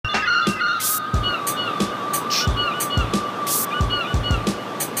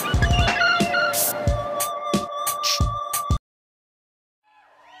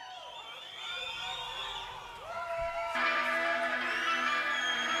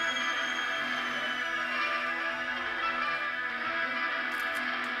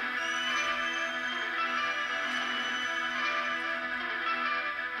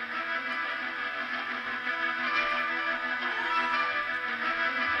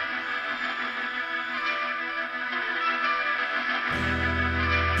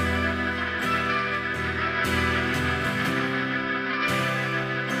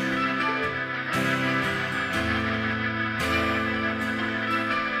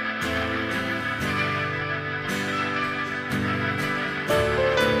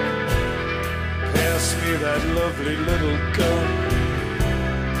that lovely little gun.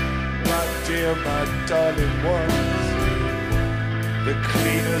 My dear, my darling ones, the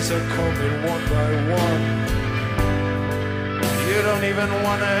cleaners are coming one by one. You don't even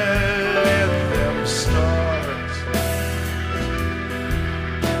want to let them start.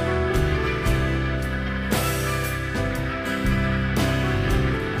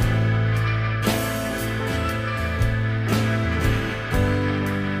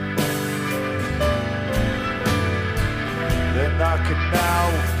 Knocking now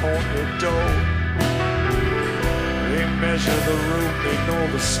upon your door. They measure the room, they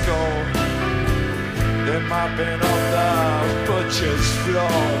know the score. They're mopping up the butcher's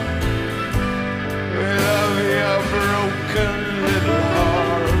floor. We love your broken little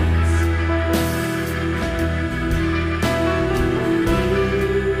hearts.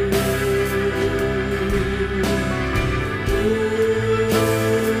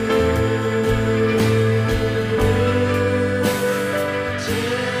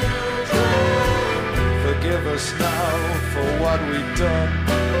 Now for what we've done.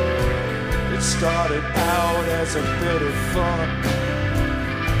 It started out as a bit of fun.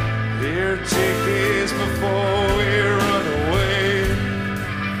 Here, take these before we run away.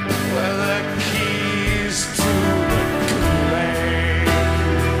 Well, the keys to the Kool-Aid.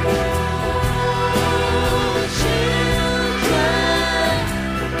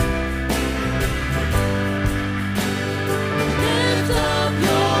 Lift up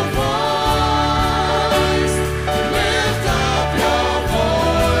your voice. Lift up your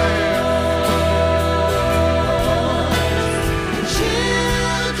voice.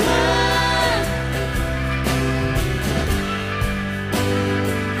 Children,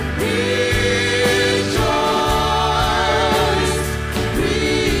 rejoice,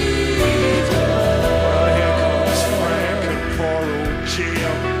 rejoice. Well, here comes Frank and poor old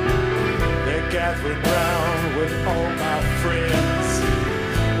Jim. They're gathering round with all my friends.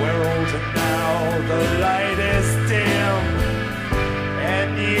 We're older now, the light is dim,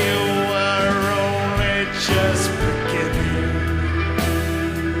 and you are only just beginning.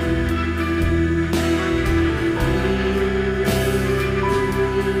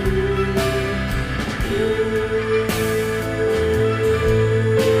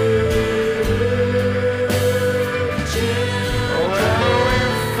 Well, we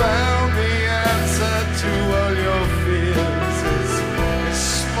found the answer to all your fears. It's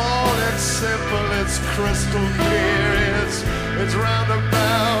small, it's simple, it's crystal clear. It's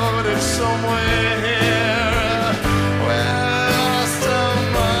roundabout, it's somewhere here. We're lost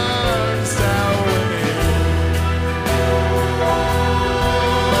amongst our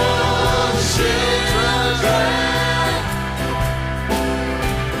children.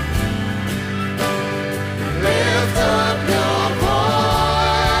 Lift up your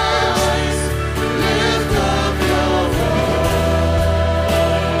voice. Lift up your voice.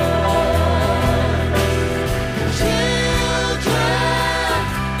 Children,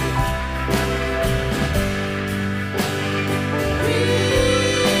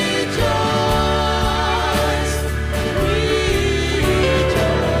 rejoice, rejoice.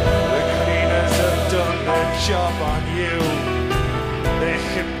 The cleaners have done their job on you. They're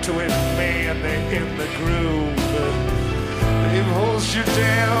hip to it, man, they're in the groove. They've hosed you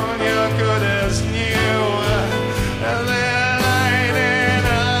down, you're good as new. And they're lining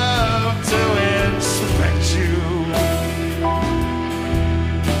up to inspect you.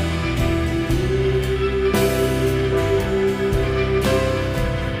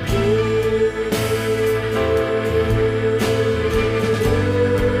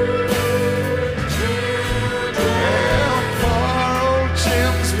 Yeah, poor old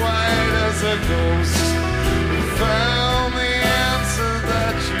Jim's white as a ghost. We found the answer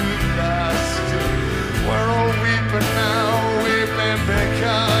that you lost. We're all weeping now, weeping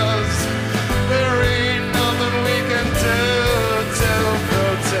because there ain't nothing we can do to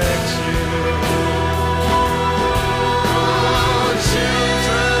protect you. Oh,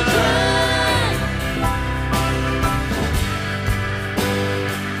 children,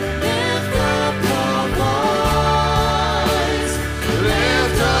 Lift up your voice.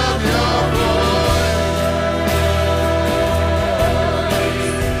 lift up your voice.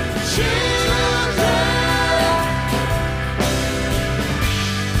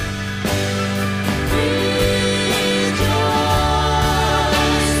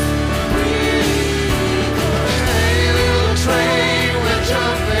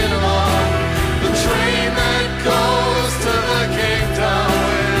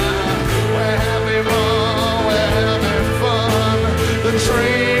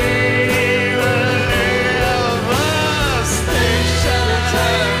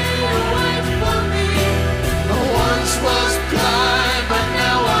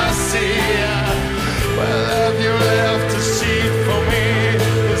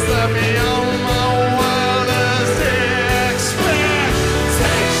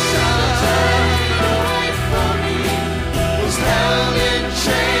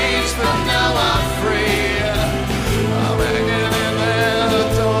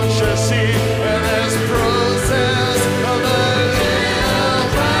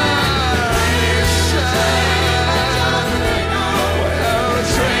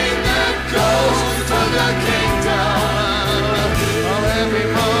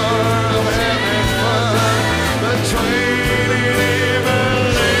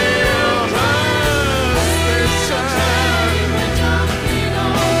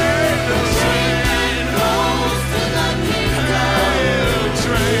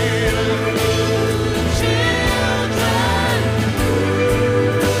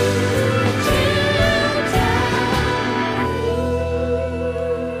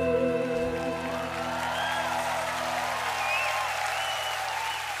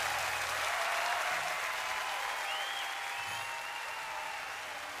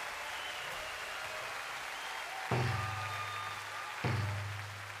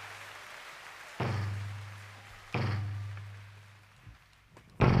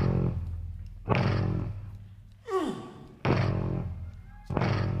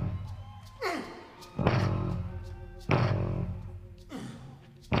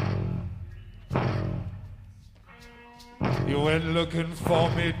 You went looking for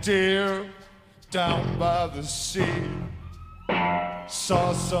me, dear, down by the sea.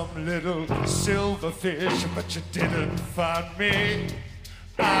 Saw some little silverfish, but you didn't find me.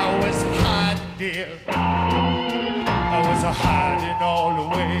 I was hiding, dear. I was a hiding all the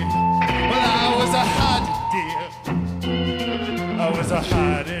way. Well, I was a hiding, dear. I was a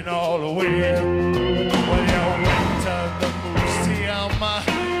hiding all the way. Well, you went to the museum.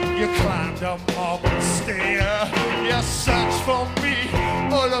 You climbed a marble stair. You searched for me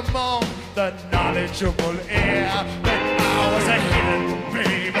all among the knowledgeable air. But I was a hidden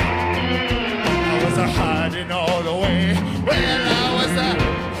babe. I was a hiding all the way. Well, I was a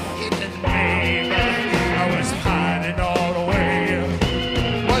hidden babe. I was hiding all the way.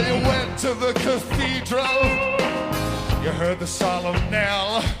 Well, you went to the cathedral. You heard the solemn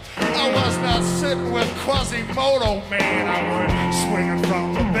knell. I was not sitting with Quasimodo, man. I was swinging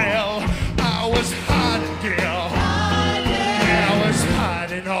from the bell. I was hiding, dear. Yeah, I was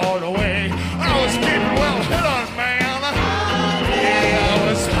hiding all the way. I was getting well hit on, man. Yeah, I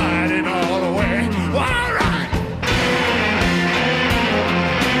was hiding all the way. All right.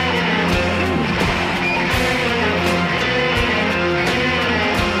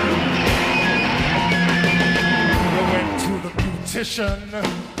 I went to the beautician.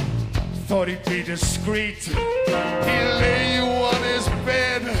 Thought he'd be discreet. He lay you on his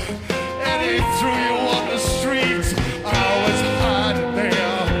bed and he threw you on the street. I was hiding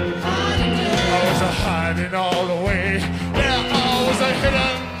there. I was a hiding all the way. Yeah, I was a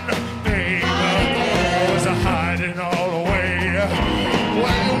hidden babe. I was a hiding all the way.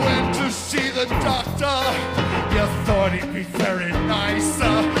 When you went to see the doctor, you thought he'd be very nice.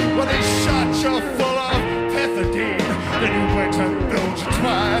 When he shot you full of pethidine, then you went and billed you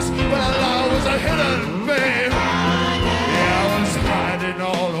twice. Well, I was a hidden babe. Yeah, I was hiding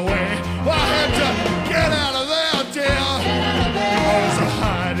all the way. I had to get out of there, dear. I was a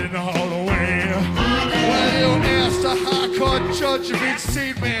hiding all the way. Well, you asked a high court judge if he'd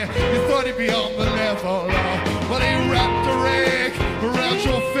seen me. You thought he'd be on the level. But he wrapped a rag around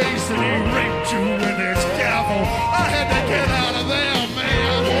your face and he raped you with his gavel. I had to get out of there,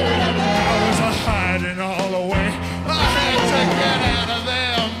 man. I was a hiding all the way. I had to get out of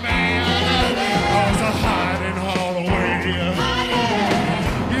there, man. I was a hiding all the way.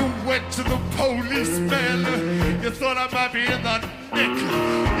 You went to the policeman. You thought I might be in the nick.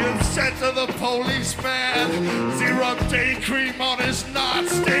 You said to the policeman, 0 day cream on his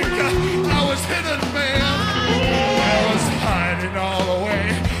nightstick. I was hidden, man. I was hiding all the way.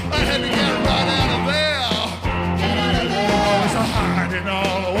 I had to get right out of there. I was hiding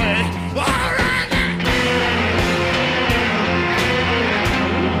all the way. All right.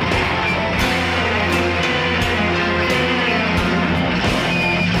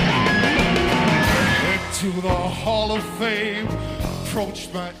 To the Hall of Fame,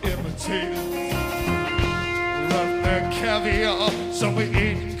 approached my imitators. Left their caviar, some were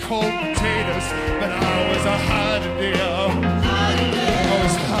eating cold potatoes, but I was a hiding there. I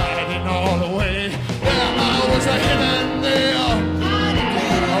was hiding all the way. Yeah, I was a hidden there.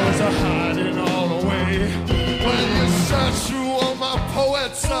 I was a hiding all the way. When you search through all my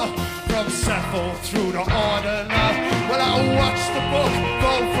poets, from Sappho through to Auden, well, I watched the book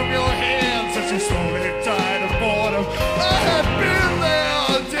fall from your hands as you slowly died of boredom. I had been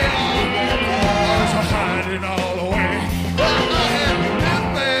there, dear. I was hiding all the way. I had been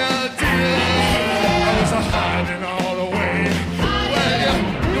there, dear. I was hiding all the way. Well,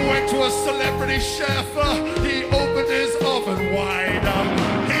 you went to a celebrity chef. He opened his oven wide.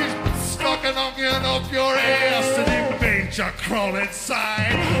 He stuck an onion up your ass and he made you crawl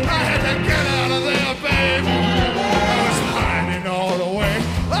inside. I had to get out of there, babe. I was hiding all the way.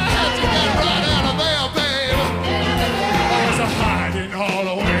 I had to get right out of there, babe. I was hiding all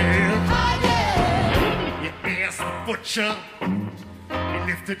the way. You asked the butcher.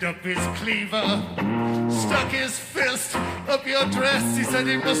 He lifted up his cleaver, stuck his fist up your dress. He said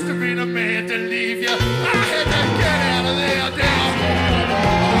he must have been a man to leave you. I had to get out of there, dear.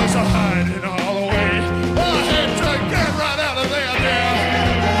 I was hiding all the way. I had to get right out of there, dear.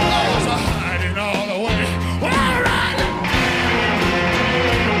 I was hiding all the way. All right.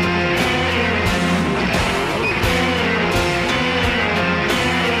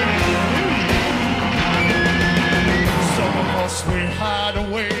 Some of us we hide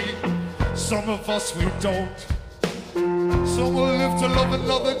away, some of us we don't. Some will live to love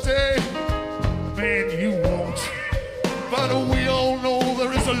another day, man, you won't. But we all know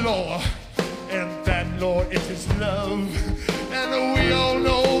there is a law, and that law it is love. And we all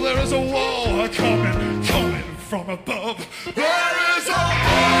know there is a war coming from above. There is a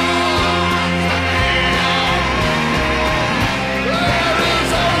war coming.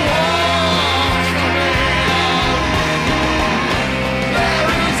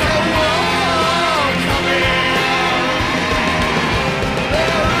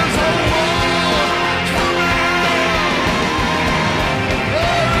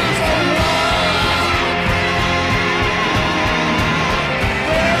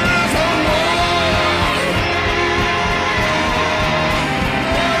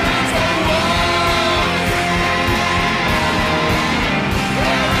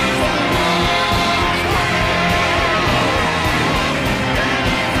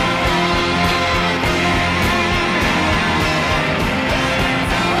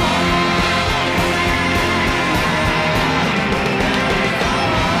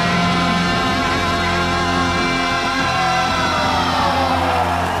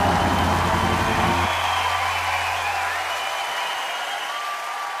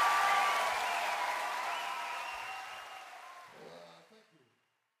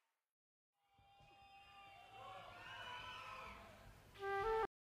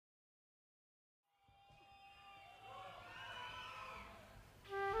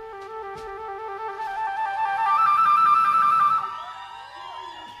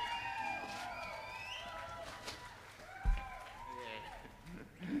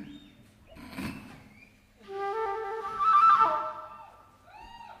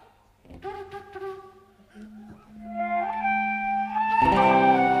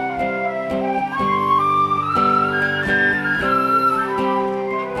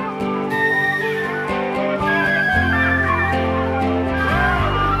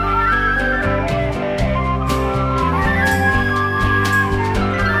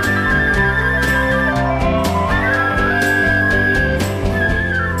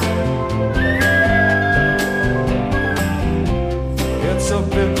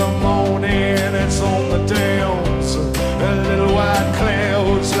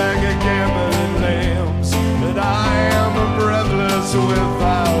 helpless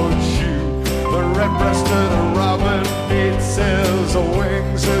without you. The red-breasted robin beats his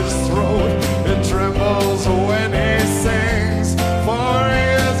wings, his throat, it trembles when he sings, for he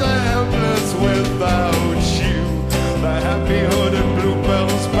is helpless without you. The happy hooded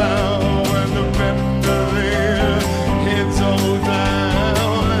bluebells bow and the bandolier hits all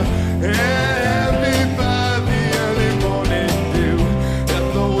down. Happy by the early morning dew, and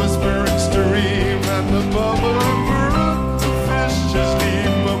the whispering stream and the bubbling brook, the fish just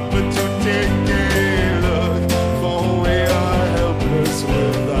leap up to take a look, for we are helpless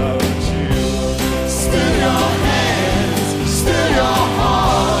without you. Still your hands, still your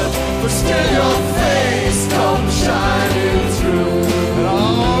heart, but still your face comes shining through, and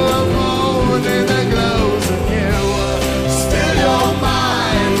all the morning that glows in you. Still your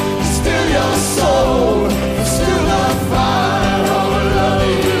mind, still your soul, but still the fire of love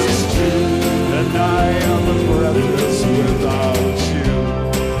is true, and I am breathless without you.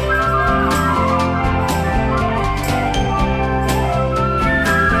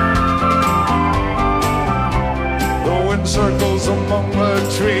 The wind circles among the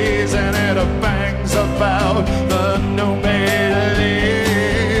trees and it bangs about the new-made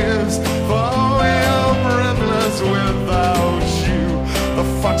leaves, for we are breathless without you. The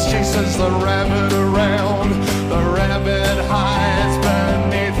fox chases the rabbit around, the rabbit hides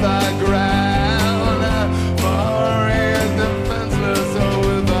beneath the ground, for he is defenseless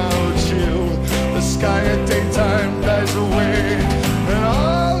without you. The sky at daytime dies away, and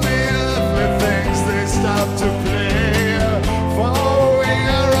all the earthly things they stop to play, for we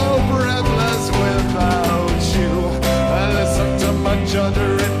are all breathless without you. I listen to my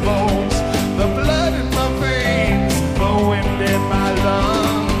shuddering bones, the blood in my veins, the wind in my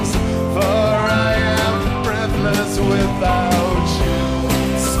lungs, for I am breathless without you.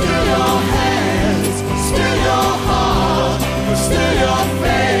 Still your hands, still your heart, but still your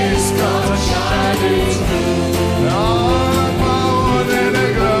face comes shining through. All the morning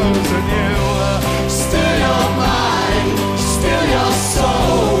it glows in you. Still your mind, still your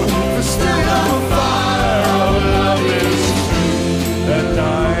soul, but still the fire of love is true, and I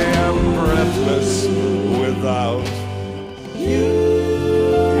am breathless without you.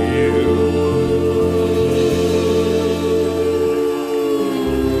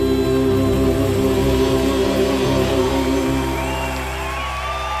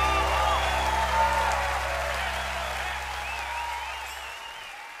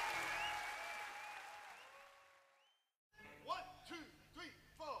 One, two, three,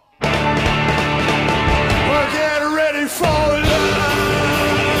 four. Well, get ready for love.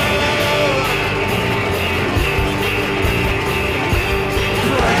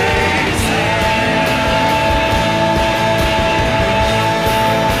 Crazy.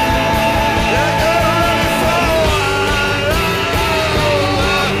 Yeah, get ready for love.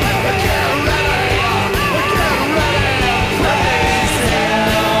 Get ready, crazy.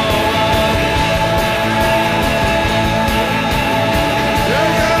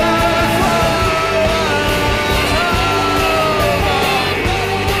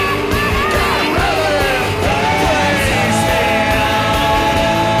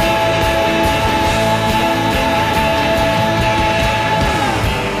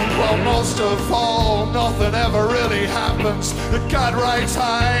 Well, most of all, nothing ever really happens. God rides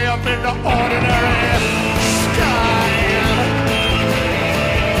high up in the ordinary sky.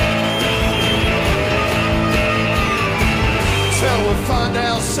 Till we find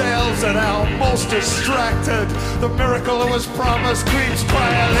ourselves at our most distracted, the miracle that was promised creeps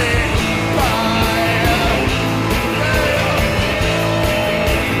quietly by.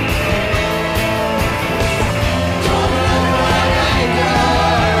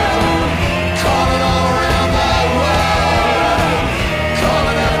 Calling all around the world,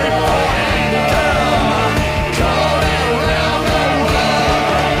 calling every boy and girl, calling around the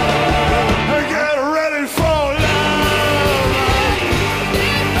world. Get ready for love.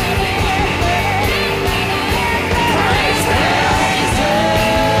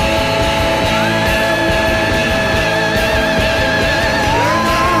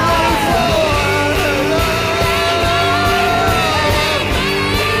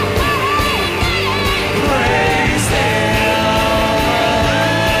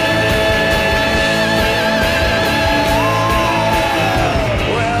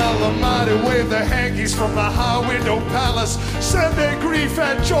 From the high window palace, send their grief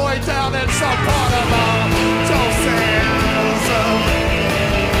and joy down in some part of our doses.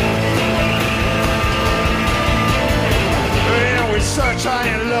 And we search high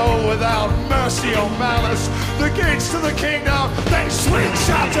and low without mercy or malice. The gates to the kingdom, they swing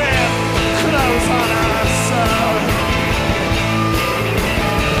shut in, close on us.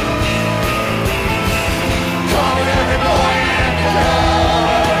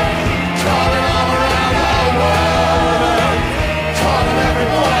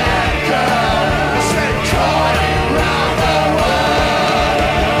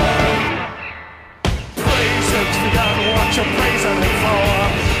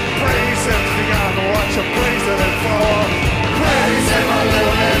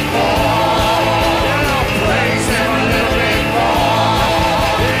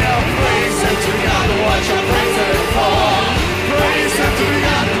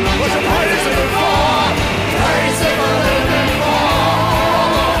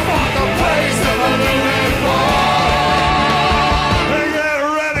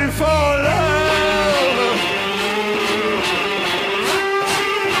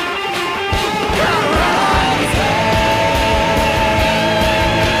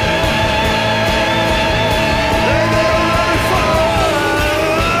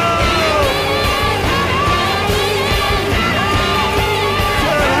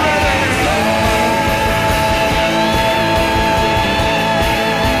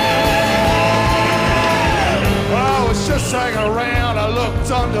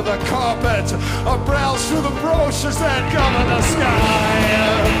 clothes under the carpet, I browse through the brochures that cover the sky.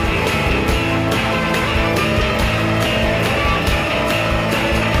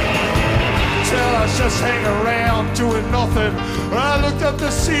 I was just hanging around doing nothing. I looked up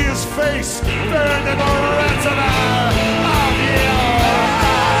to see his face burned in the retina of your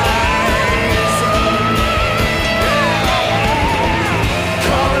eyes.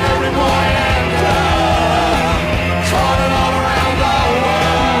 Calling every boy and girl, calling all around the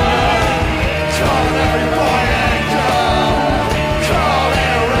world, calling every boy and girl,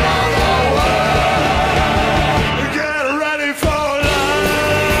 calling around the world. Get ready for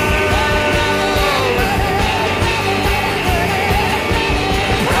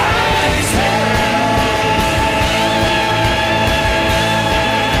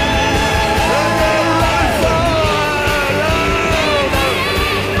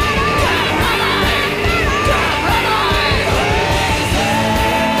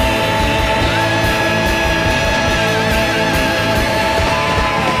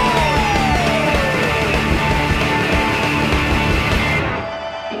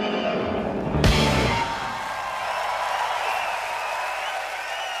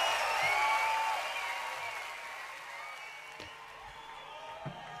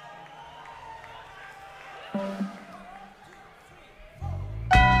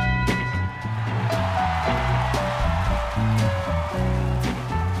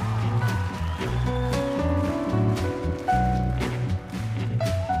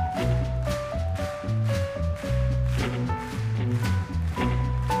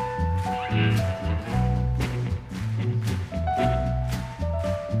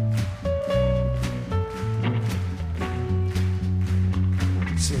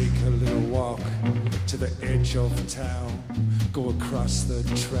of town, go across the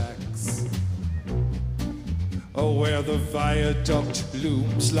tracks. Oh, where the viaduct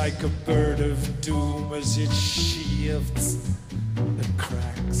looms like a bird of doom as it shifts and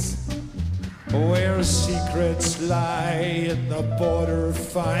cracks. Where secrets lie in the border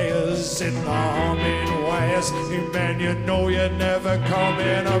fires, in the humming wires. Hey man, you know you're never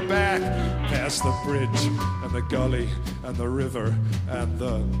coming back. Past the bridge and the gully and the river and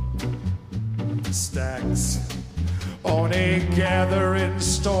the stacks. On a gathering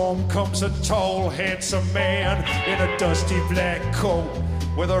storm comes a tall, handsome man in a dusty black coat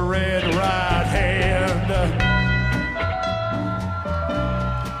with a red right hand.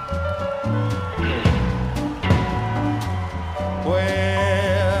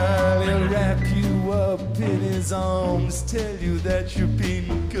 Well, he'll wrap you up in his arms, tell you that you've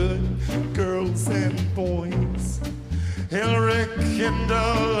been good, girls and boys. He'll rekindle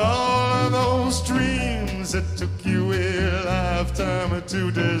all of those dreams that took you a lifetime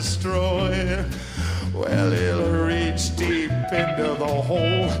to destroy. Well, he'll reach deep into the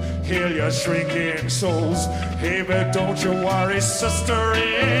hole, heal your shrinking souls. Hey, but don't you worry, sister,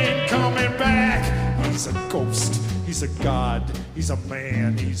 he ain't coming back. He's a ghost, he's a god, he's a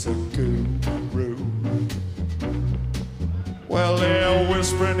man, he's a guru. Well, they're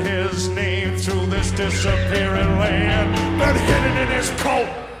whispering his name through this disappearing land, but hidden in his coat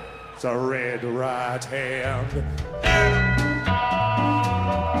is a red right hand.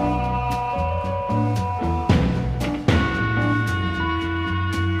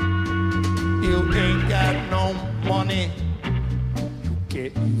 You ain't got no money, you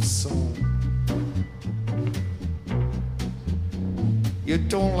get you some. You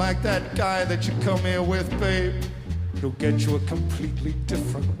don't like that guy that you come here with, babe, he'll get you a completely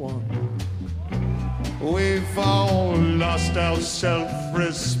different one. We've all lost our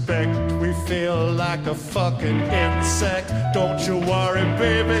self-respect. We feel like a fucking insect. Don't you worry,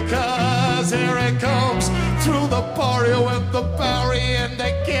 baby, cause here it comes through the barrio and the Bowery and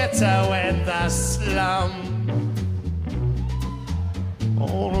the ghetto and the slum.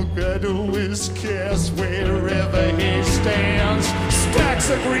 All I gotta do is kiss wherever he stands. Stacks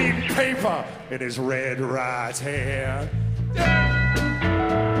of green paper in his red right hand.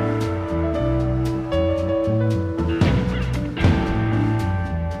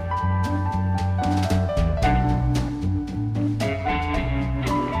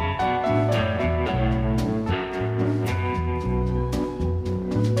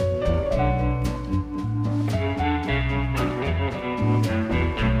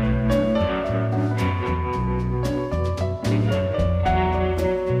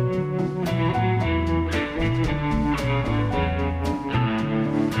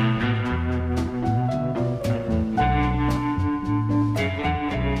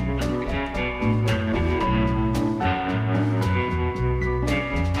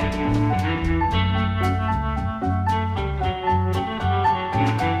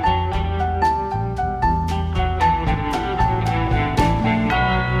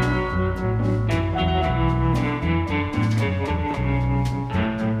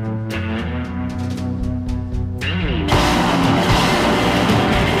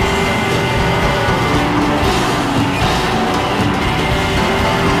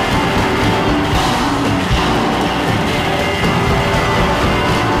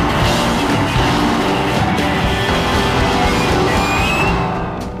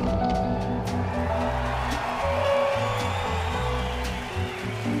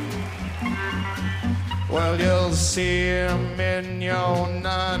 one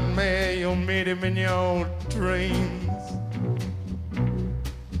night, may you'll meet him in your dreams.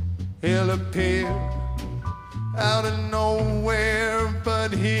 He'll appear out of nowhere,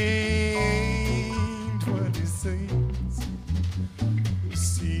 but he ain't what he seems. You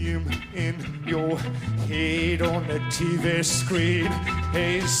see him in your head on the TV screen.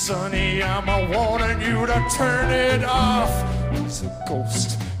 Hey sonny, I'm a warning you to turn it off. He's a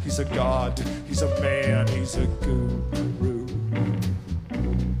ghost, he's a god, he's a man, he's a guru.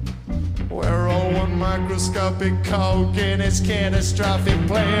 We're all one microscopic cog in his catastrophic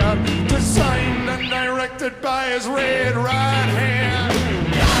plan, designed and directed by his red right hand.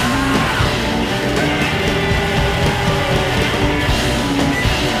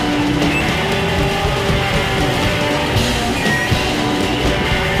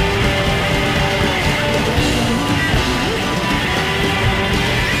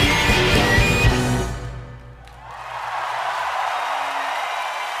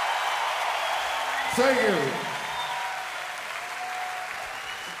 Thank you.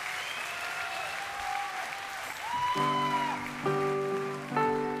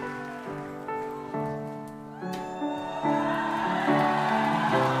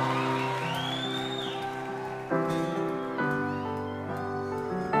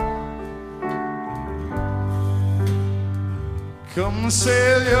 Come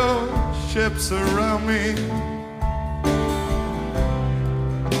sail your ships around me.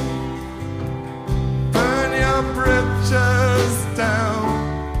 Bridges down.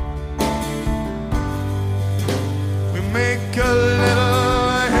 We make a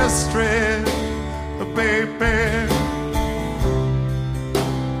little history, baby.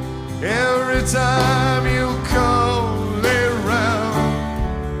 Every time you call around,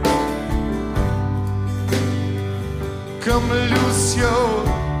 come loose your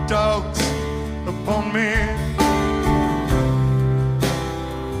dogs upon me.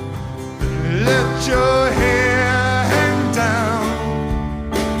 Let your hair hang down.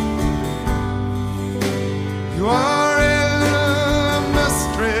 You are a little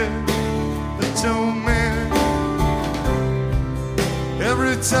mystery to me.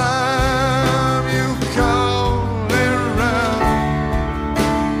 Every time you call around,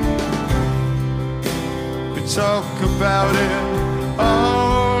 we talk about it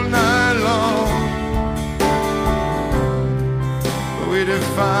all night long. We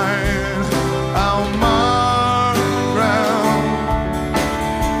define our mark ground.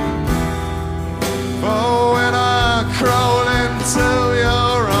 Oh, when I crawl into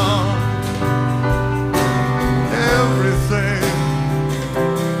your arms, everything,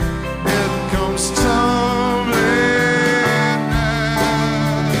 it comes tumbling down.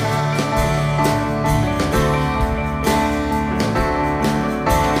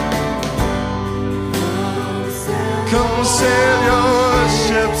 Come sail your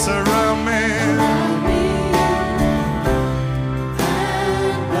ships around me.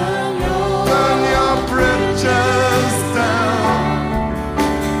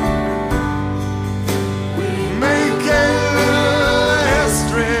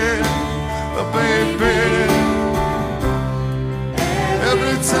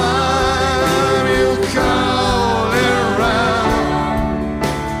 Time you call around,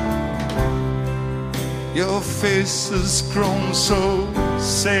 your face has grown so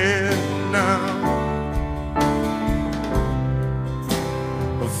sad now.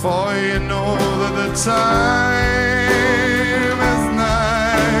 Before you know that the time is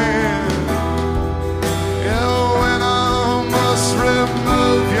nigh, yeah, when I must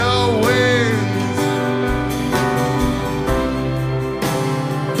remove your wings.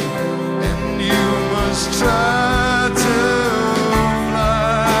 Try to fly.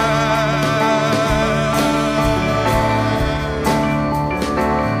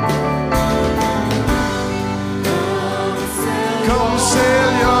 Come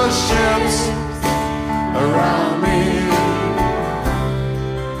sail your ships around me.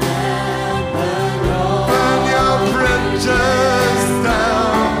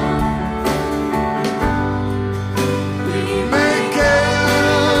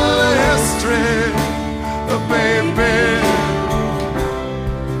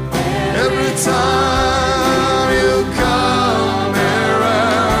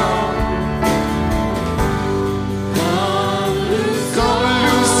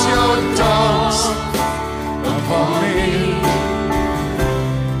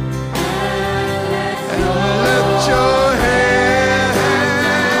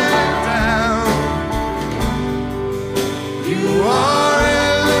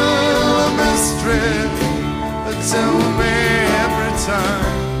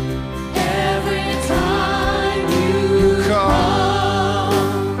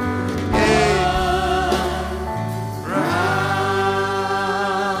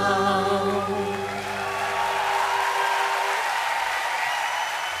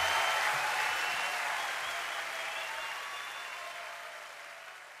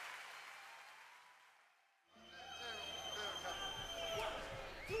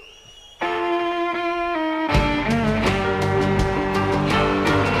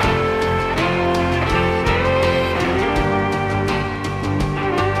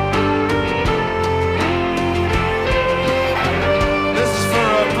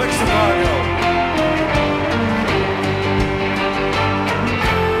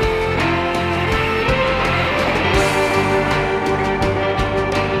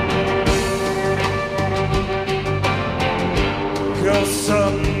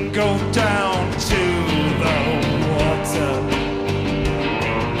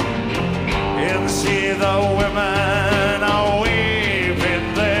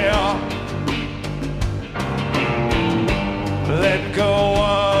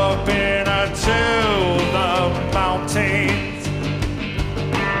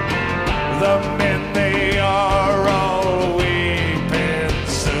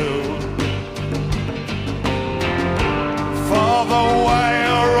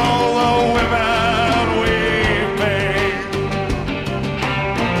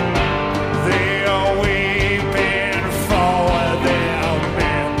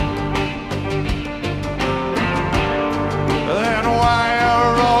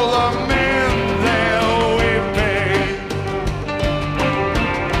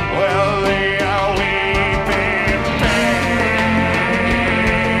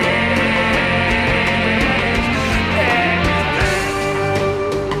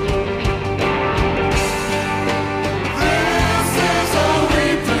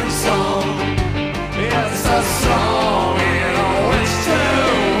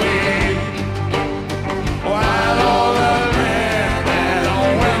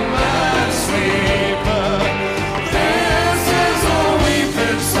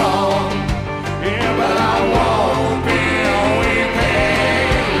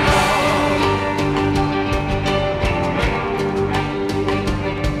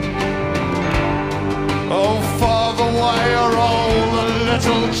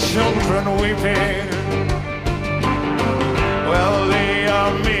 children weeping. Well, they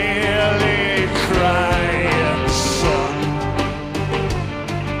are merely crying, son.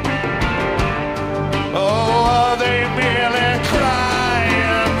 Oh, are they merely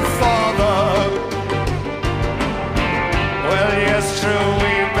crying, father? Well, yes, true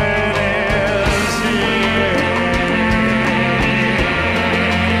weeping is yet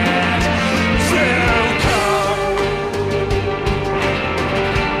to come.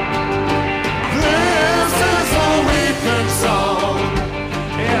 This is a weeping song.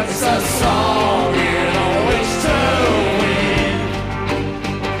 It's a song in which to weep,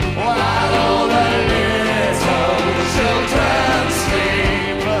 while all the little children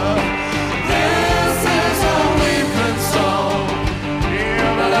sleep. This is a weeping song, yeah,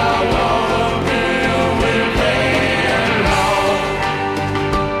 but I won't be weeping long.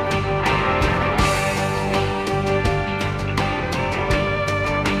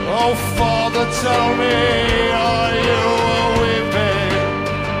 Oh, Father, tell me, are you weeping?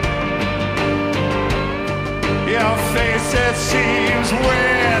 Your face, it seems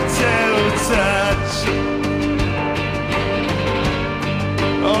weird to touch.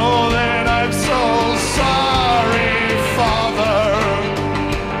 Oh, then I'm so sorry, Father.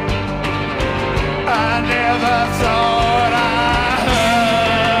 I never thought I heard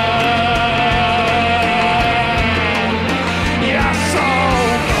you so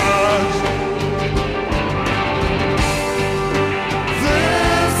much.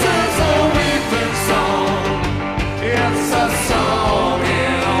 This is a weeping song. It's a song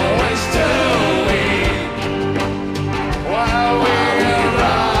in which to weep, while we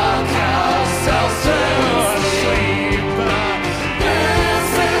rock ourselves to sleep. This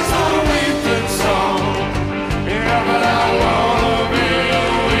is a weeping song, yeah, but I wanna be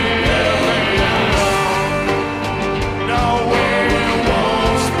weeping long. No, we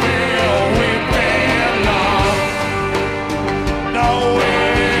won't be weeping long. No, we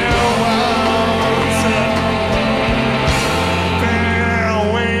won't be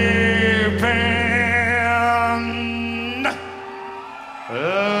weeping long.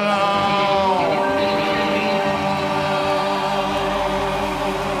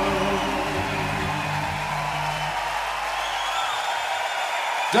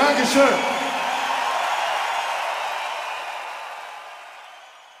 Dankeschön.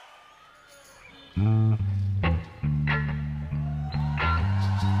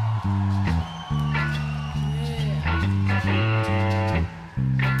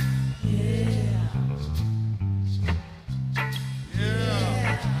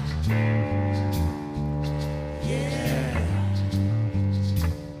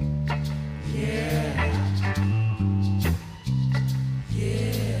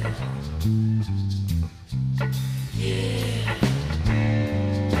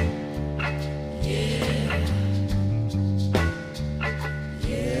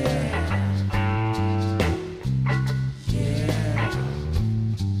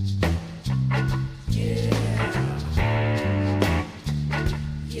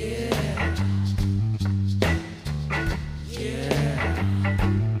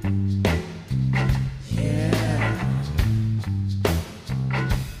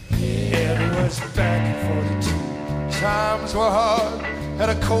 Times were hard, had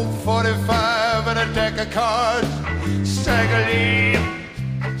a Colt 45 and a deck of cards. Stagger Lee.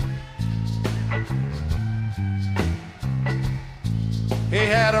 He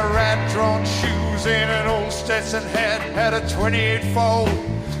had a rat-drawn shoes in an old Stetson hat, had a 28 fold,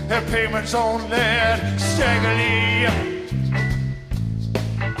 had payments on that. Stagger Lee.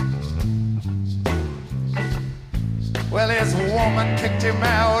 Well, his woman kicked him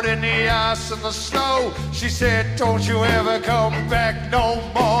out in the ice and the snow. She said, don't you ever come back no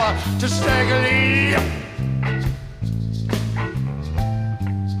more to Stagger Lee.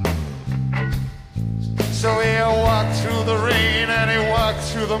 So he walked through the rain and he walked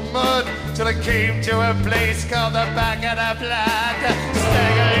through the mud till he came to a place called the Back of the Block.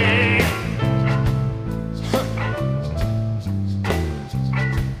 Stagger Lee.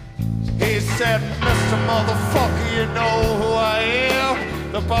 He said, Mr. Motherfucker, you know who I am?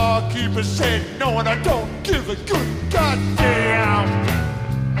 The barkeeper said, no, and I don't give a good goddamn.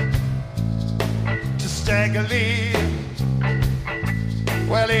 To Stagger Lee.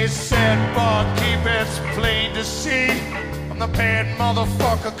 Well, he said, barkeep, it's plain to see I'm the bad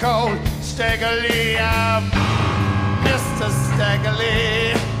motherfucker called Stagger Lee. I'm Mr. Stagger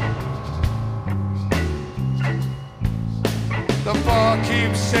Lee. The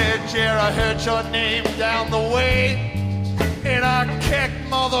barkeep said, yeah, I heard your name down the way, and I kick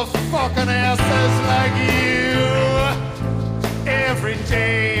motherfucking asses like you every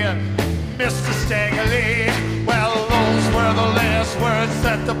day, Mr. Staggerly. Well, those were the last words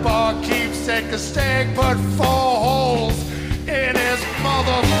that the barkeep said, 'cause Stag put 4 holes in his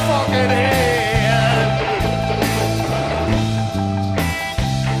motherfucking head.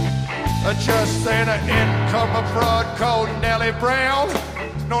 Just then in come a broad called Nellie Brown,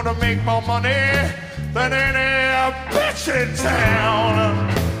 known to make more money than any bitch in town.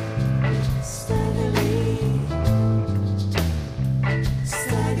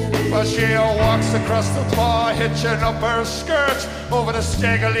 Well, she walks across the bar, hitching up her skirt over the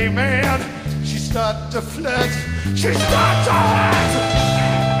Staggerly man. She starts to flirt, she starts to hurt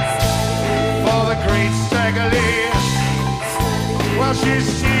for the great Staggerly. Well, she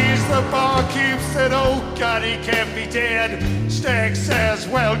sees the barkeep, said, oh God, he can't be dead. Stag says,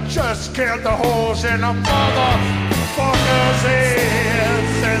 well, just count the holes in a motherfucker's head,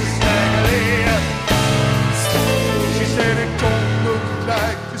 says Staggerly. She said, it don't look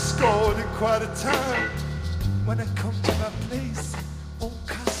like you scored in quite a time. When I come to my place, oh,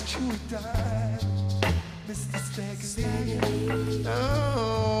 cost you a dime, Mr. Staggerly.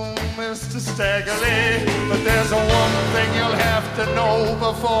 Oh, Mr. Staggerly. But there's one thing you'll have to know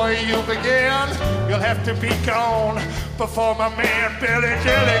before you begin. You'll have to be gone before my man Billy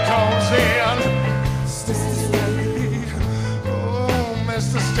Dilly comes in. Mr. Staggerly, oh,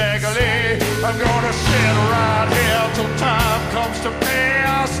 Mr. Staggerly, I'm gonna sit right here till time comes to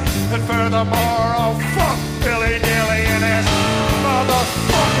pass. And furthermore, I'll fuck Billy Dilly in his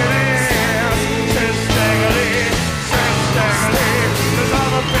motherfucking ass. Says Staggerly, says Staggerly, 'cause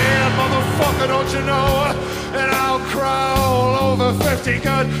I'm a bad motherfucker, don't you know? And I'll cry all over 50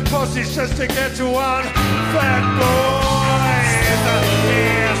 good pussies just to get to one fat boy's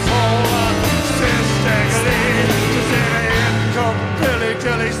asshole. Says Staggerly, just in a income Billy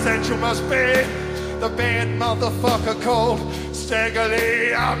Dilly said you must be the bad motherfucker called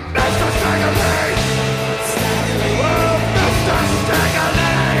Staggerly. I'm Mr. Staggerly. Oh, Mr.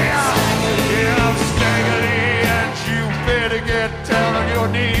 Staggerly. Yeah, I'm Staggerly, and you better get down on your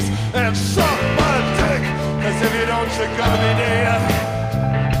knees and suck my dick, 'cause if you don't, you're gonna be dead.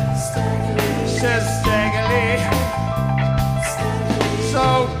 Says Staggerly. So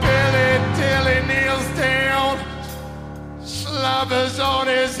Billy Dilly kneels down, slobbers on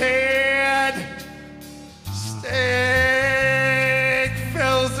his head. Stag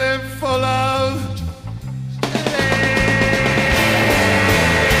fills him full of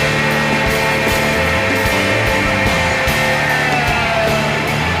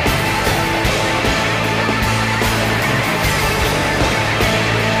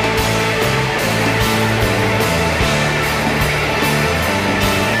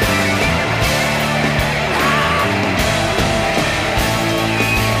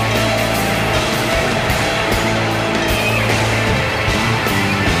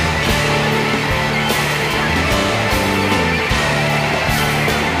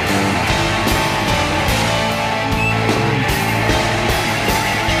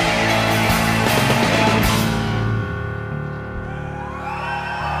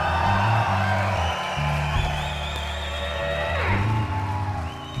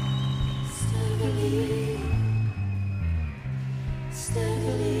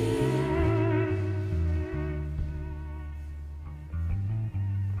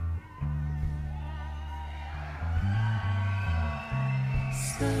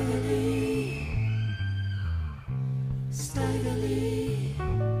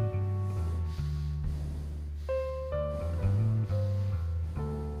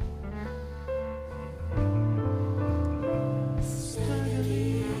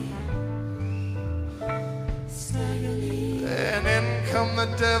the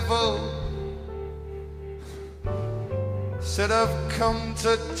devil. Said I've come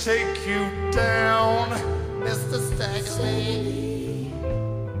to take you down, Mr. Staggerly.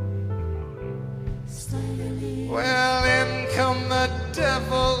 Well, in come the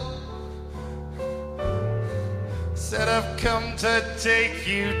devil. Said I've come to take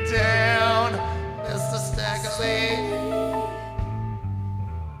you down, Mr. Staggerly.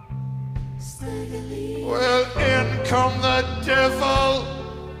 Well, in come the devil.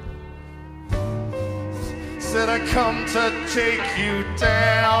 Said I come to take you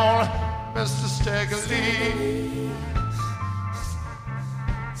down, Mr. Staggerly.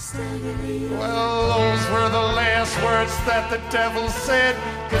 Well, those were the last words that the devil said,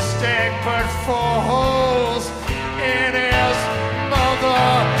 'cause Stag put 4 holes in his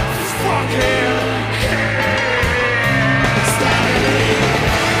motherfucking head.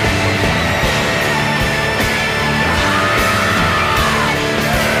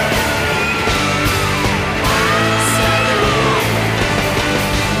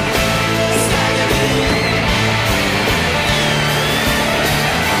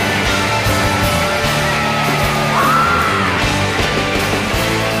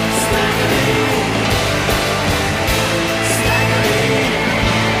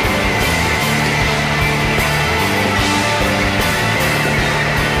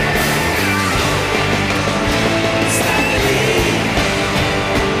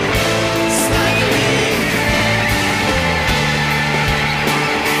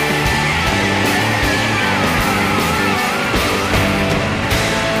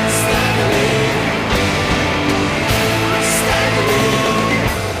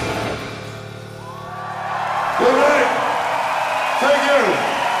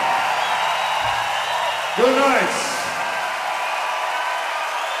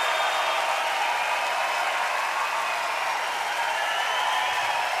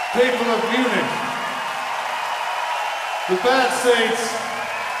 People of Munich, the Bad Saints,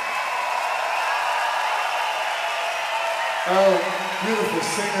 oh, beautiful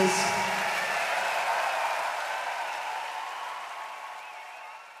singers.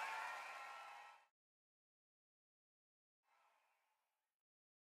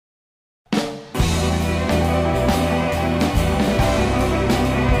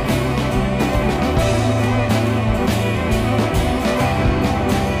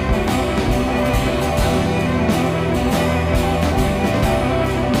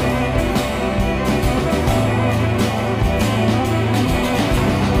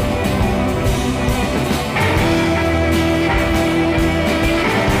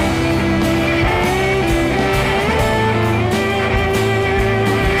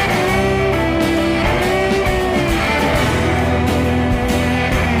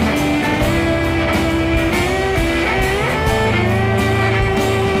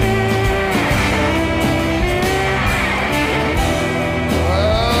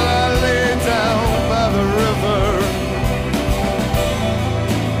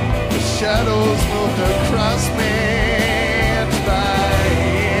 Shadows moved across me inch by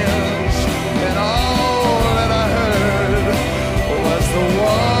inch, and all that I heard was the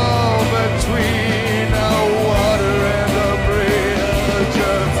wall between a water and a bridge.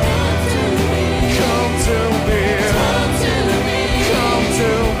 Come to me, come to me, come to me, come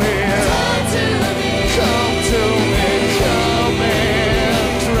to me, come to me, come to me, come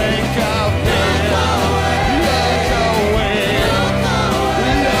and drink of me. Look away, look away,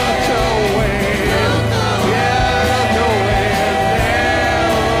 look away. Yeah.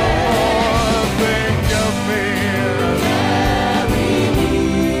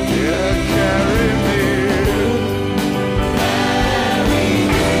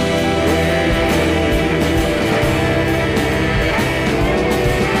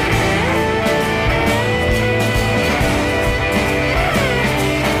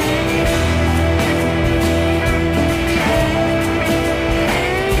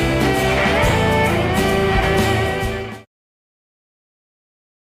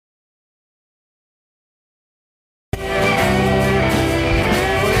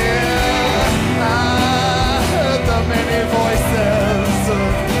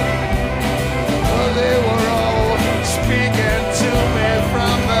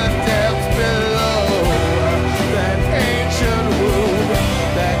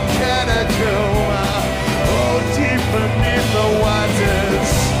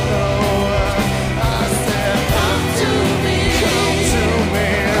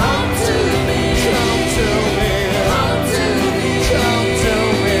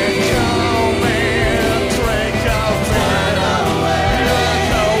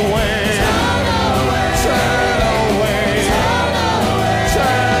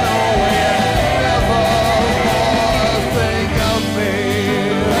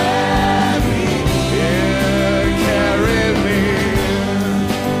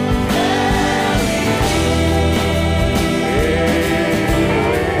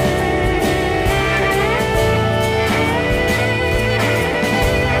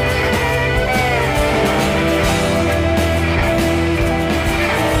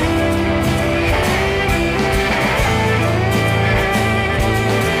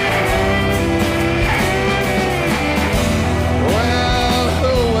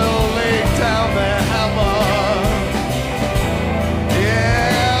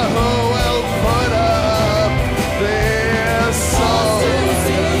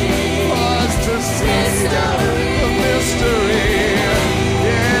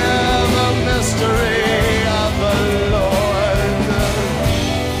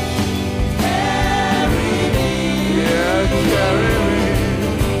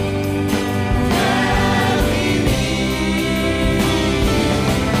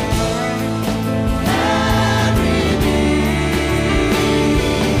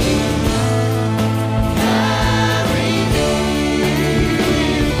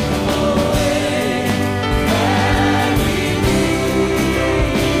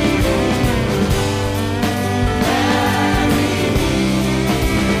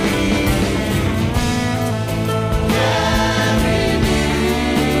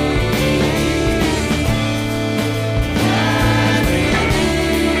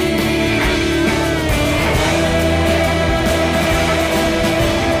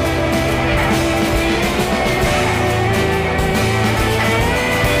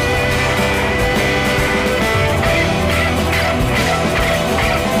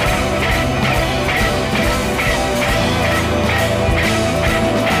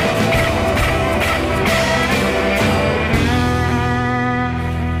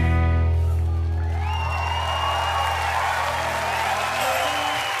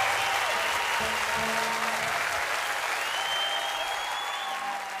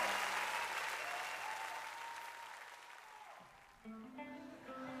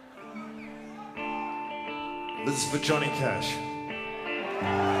 This is for Johnny Cash.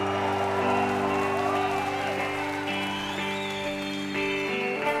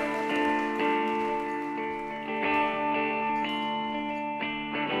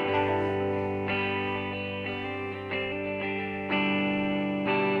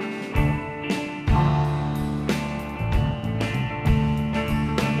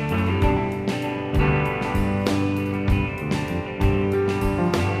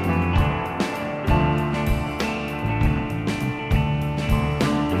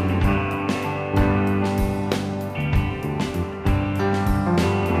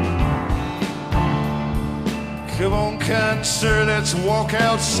 Come on, cancer, let's walk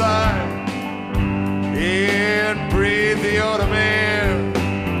outside and breathe the autumn air.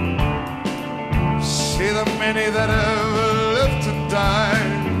 See the many that have lived to die.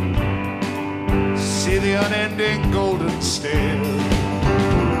 See the unending golden stare.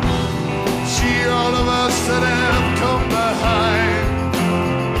 See all of us that have come behind,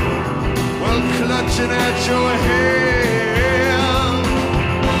 well, clutching at your hand.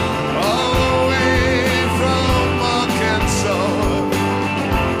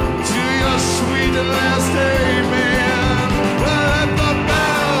 Sweet and last amen. Well, let the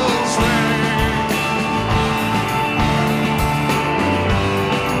bells ring.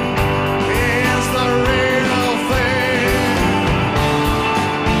 Here's the real thing.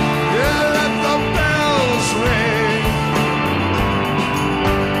 Yeah, let the bells ring.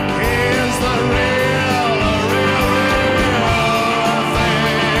 Here's the real thing.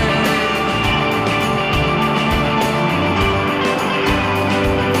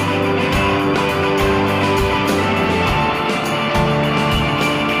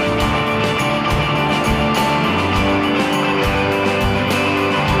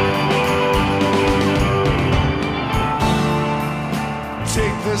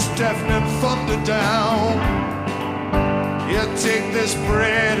 Take this deafening thunder down. You take this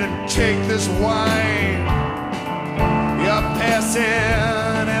bread and take this wine. Your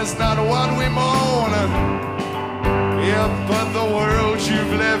passing is not what we mourn, yeah, but the world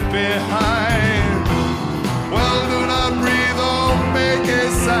you've left behind. Well, do not breathe or make a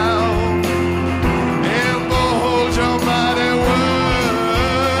sound, and behold your mighty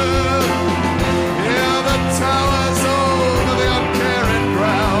word. Yeah, the towers over the uncaring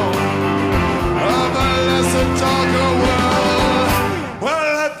ground of a lesser darker world. Well,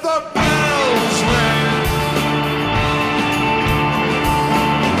 let the bells ring.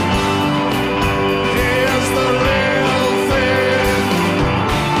 Here's the real thing.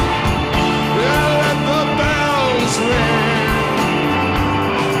 Yeah, let the bells ring.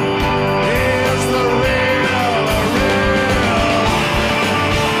 Here's the real.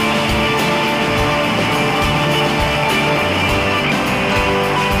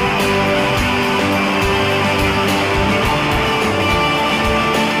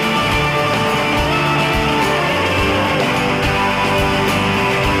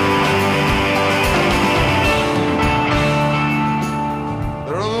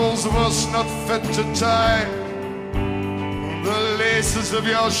 There are those of us not fit to tie the laces of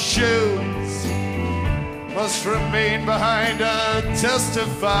your shoes, must remain behind and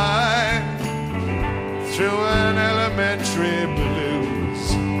testify through an elementary blues.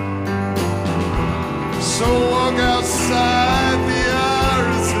 So walk outside, the hour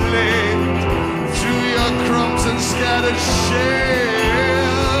is late, through your crumbs and scattered shells,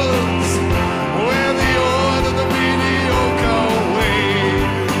 where the old and the mediocre wait,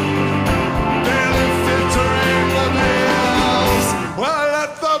 barely fit to ring the bells. Well,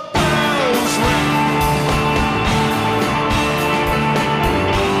 let the bells ring.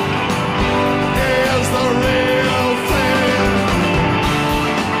 Here's the real thing.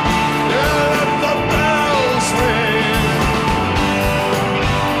 Yeah, let the bells ring.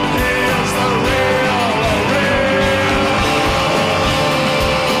 Here's the real.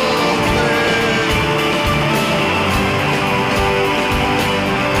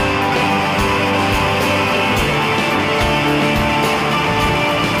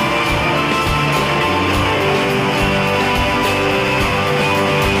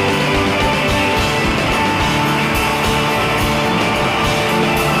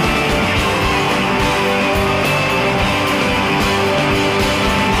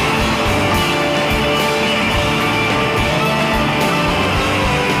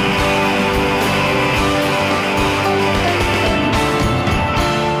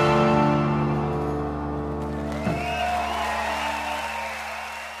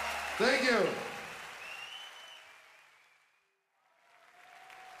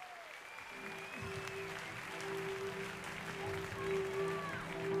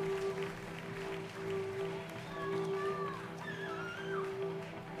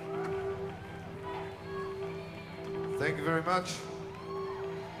 Thank you very much.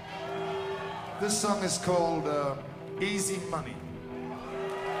 This song is called Easy Money.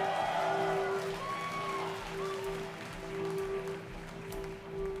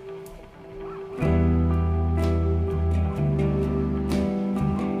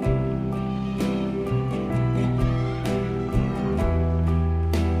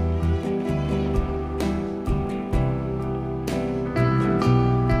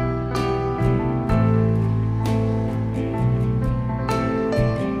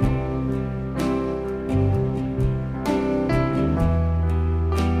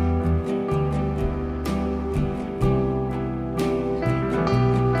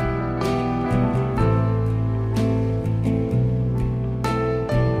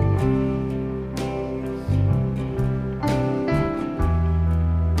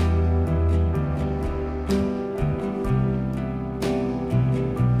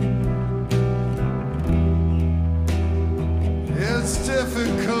 It's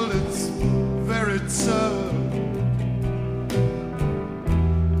difficult, it's very tough.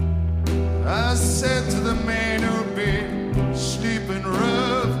 I said to the man who'd been sleeping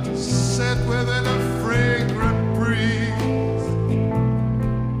rough to sit within a fragrant breeze.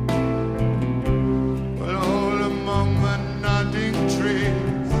 But all among the nodding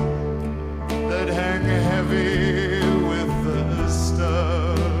trees that hang heavy with the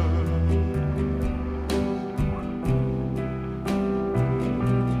stars.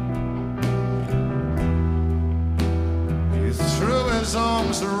 Threw his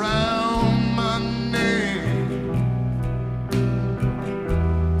arms around my neck.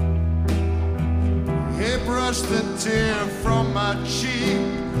 He brushed the tear from my cheek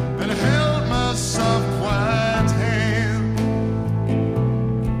and held my soft white hand.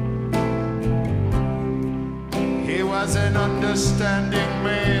 He was an understanding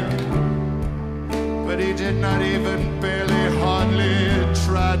man, but he did not even barely hardly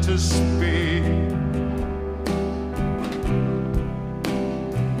try to speak.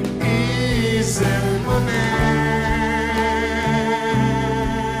 Easy money.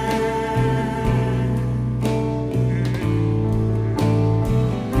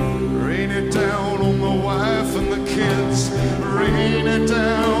 Rain it down on the wife and the kids. Rain it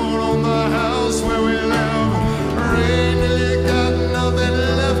down on the house where we live. Rain till you got nothing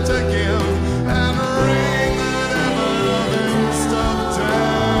left to give. And rain that ever-loving stuff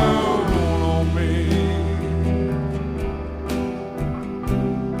down on me.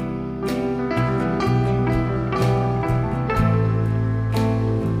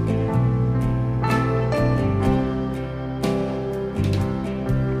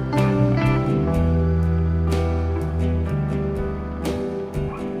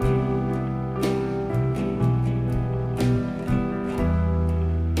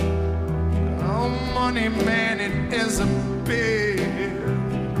 Oh, money, man, it is a bitch.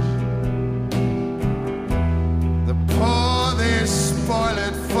 The poor, they spoil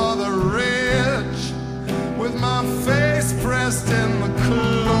it for the rich. With my face pressed in the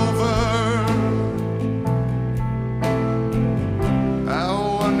clover, I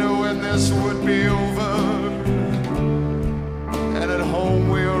wonder when this would be over. And at home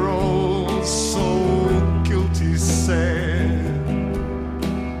we are all so guilty, sad.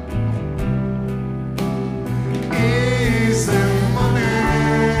 Easy money.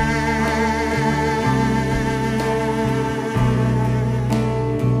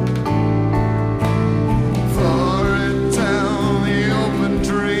 Pour it down the open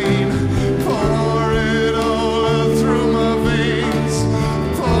drain. Pour it all through my veins.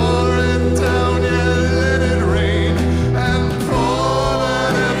 Pour it down, yeah, let it rain. And pour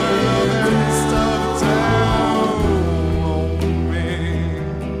that ever-loving stuff down on me.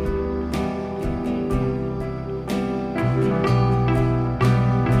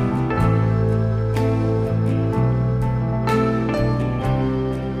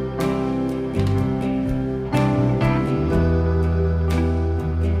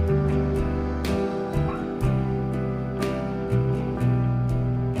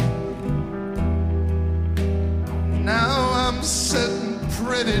 Now I'm sitting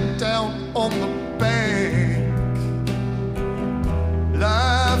pretty down on the bank.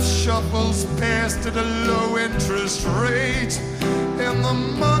 Life shuffles past at a low interest rate in the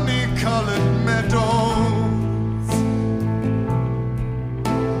money-colored meadows.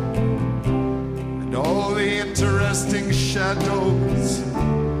 And all the interesting shadows,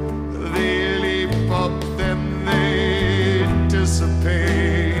 they leap up, then they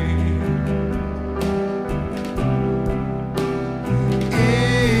dissipate.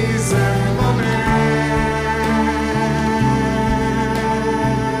 Easy money.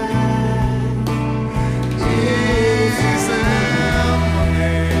 Easy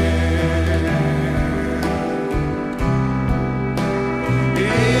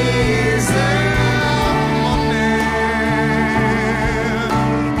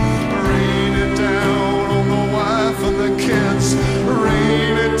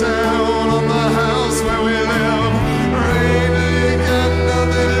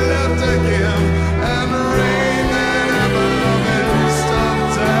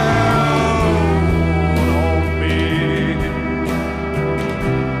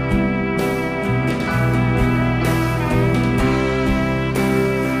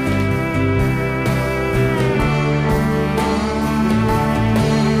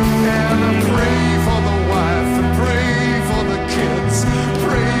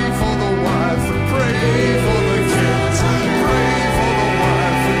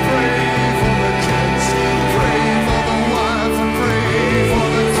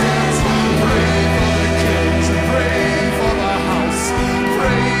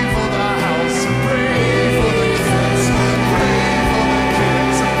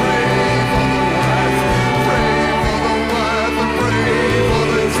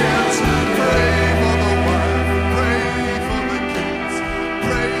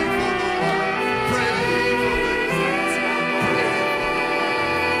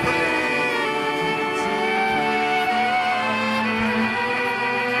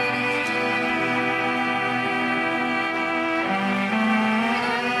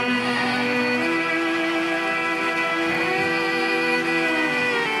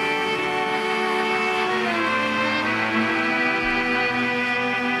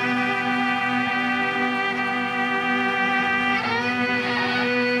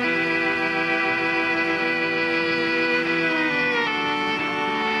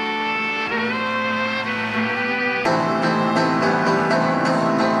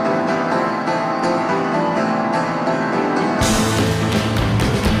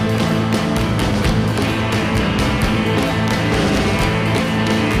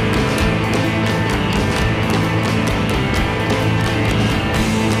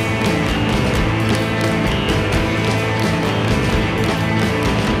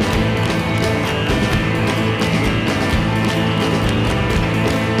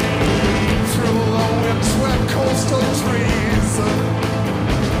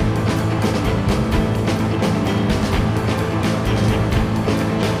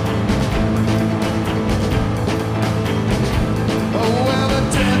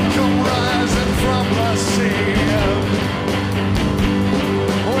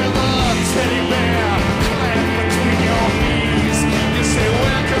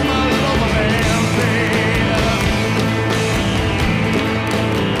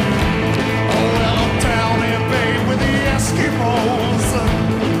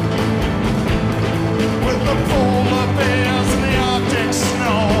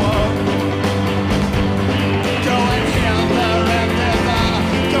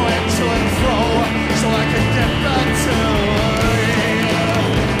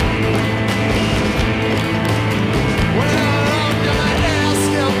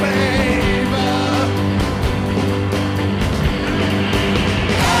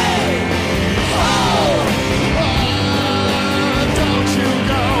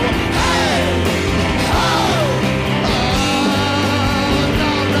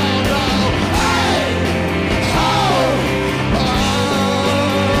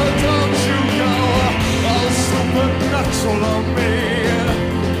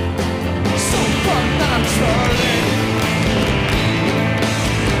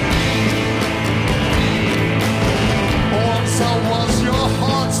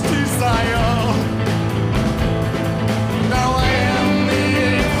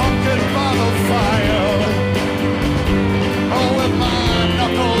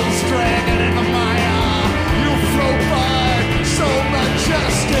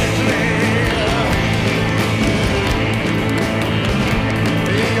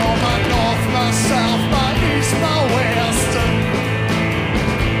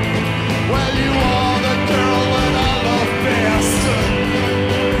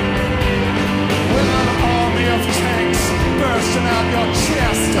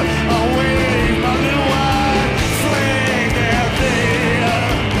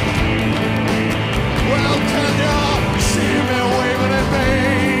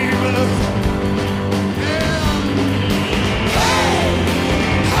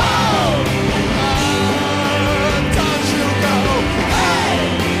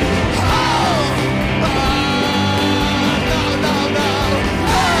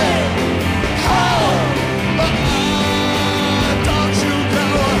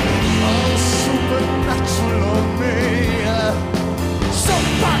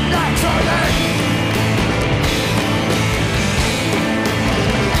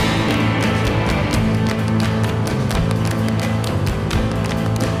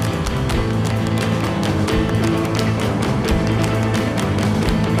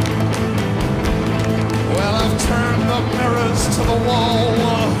to the wall,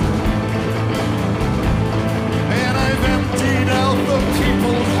 and I've emptied out the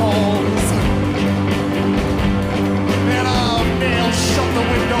people's halls, and I've nailed shut the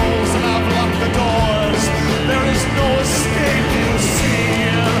windows and I've locked the doors. There is no escape, you see.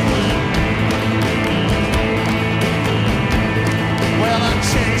 Well, I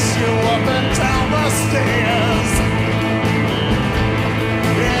chase you up and down the stairs,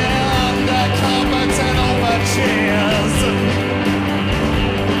 under carpets and over chairs,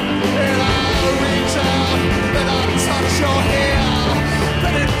 and I reach out and I touch your hair,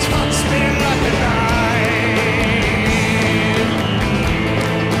 but it cuts me like a knife.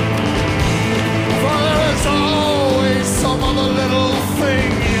 For there is always some other little thing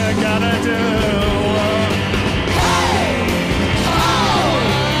you gotta do.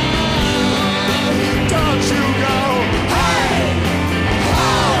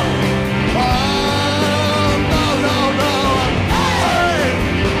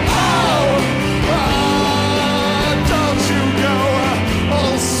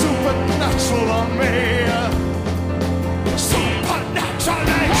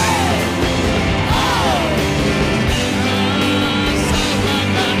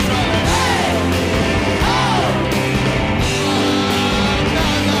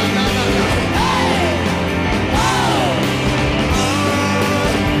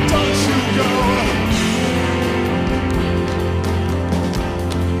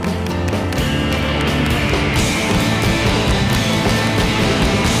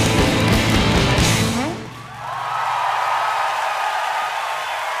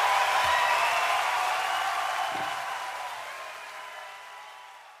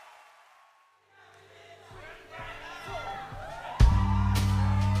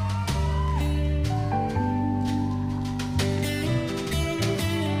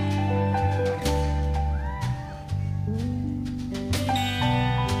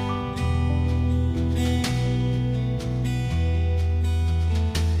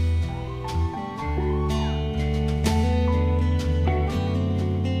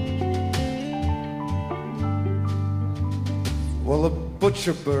 Well, a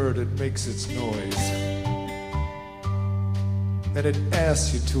butcher bird, it makes its noise, and it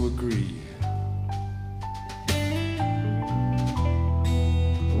asks you to agree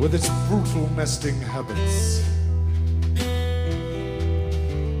with its brutal nesting habits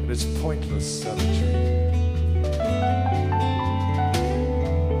and its pointless savagery.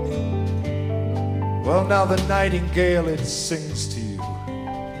 Well, now the nightingale, it sings to you,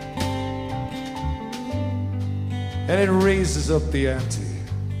 and it raises up the ante.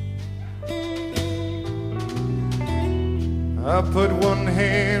 I put one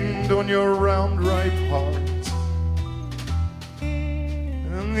hand on your round ripe heart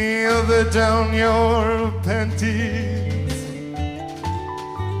and the other down your panties,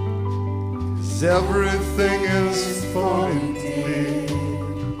 'cause everything is falling to me.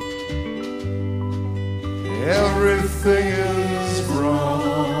 Everything is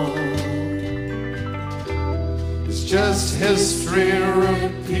wrong. It's just history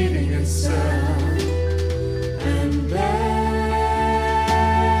repeating itself. And baby,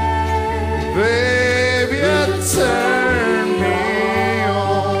 you turn me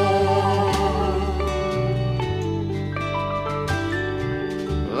on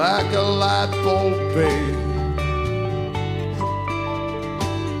like a light bulb, babe.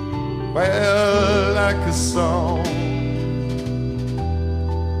 Well, like a song.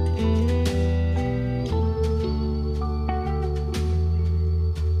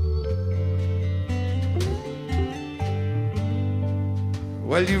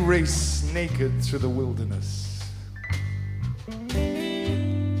 Well, you race naked through the wilderness.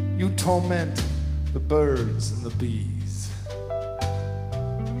 You torment the birds and the bees.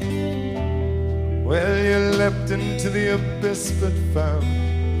 Well, you leapt into the abyss but found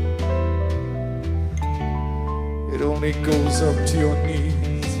it only goes up to your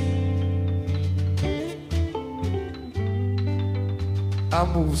knees. I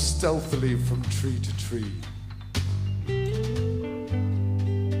move stealthily from tree to tree.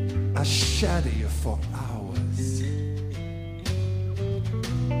 I shadow you for hours.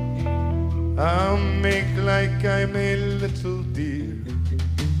 I make like I'm a little deer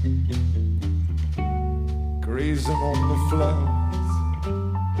grazing on the flowers.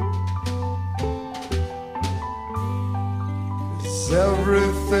 'Cause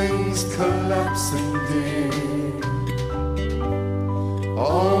everything's collapsing, dear.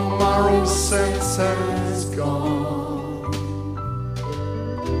 All moral sense has gone.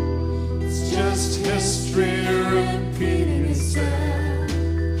 It's just history repeating itself.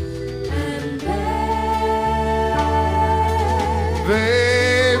 And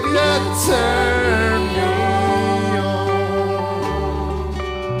Babe, you turn me on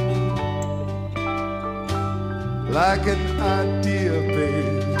like an idea,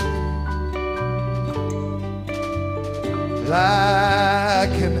 babe,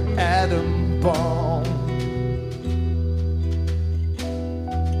 like an atom bomb.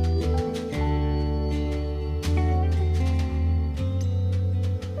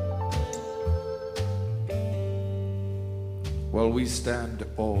 While we stand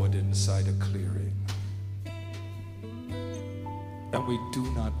awed inside a clearing, and we do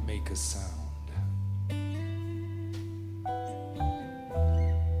not make a sound.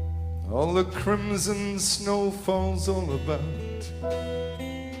 All the crimson snow falls all about,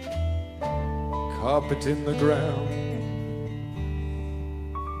 carpet in the ground.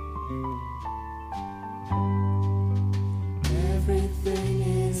 Everything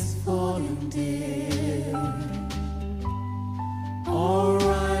is falling dear. All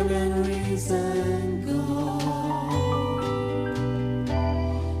rhyme and reason gone.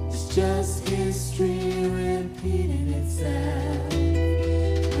 It's just history repeating itself.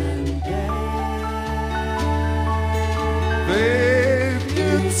 And Babe,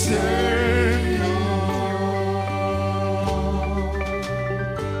 you turn me on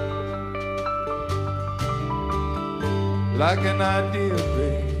like an idea,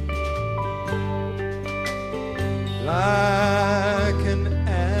 babe, like an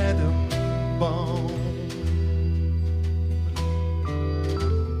atom bomb.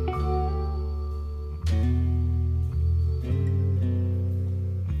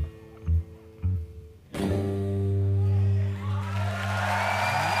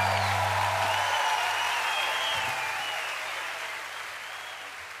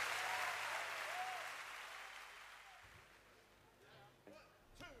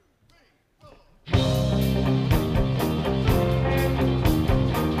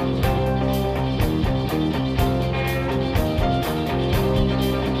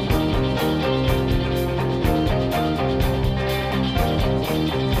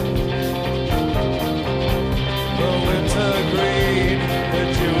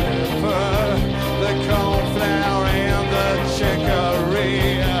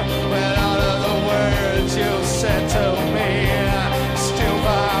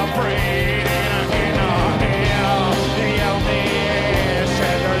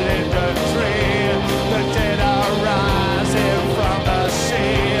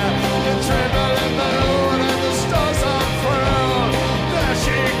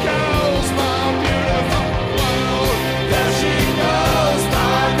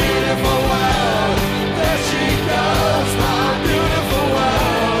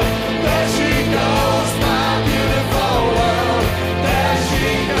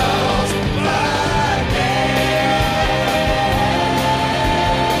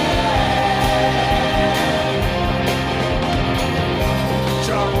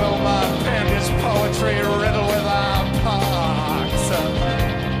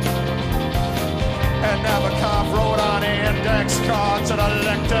 Cards and a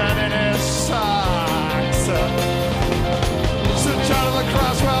lectern in his socks. St. John of the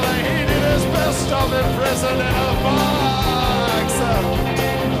Cross, well, he did his best of imprisoned in a box.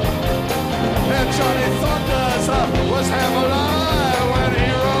 And Johnny Thunders was half alive when he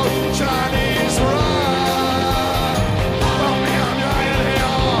wrote Chinese rock. Well, me, I'm lying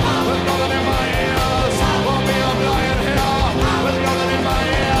here with nothing in my ears. Well, me, I'm lying here with nothing in my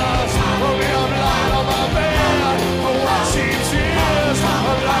ears. Well, me, I'm lying on my bed for what seems years.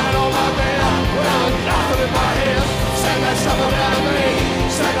 I'm lying on my bed with nothing in my head. Send that stuff down to me.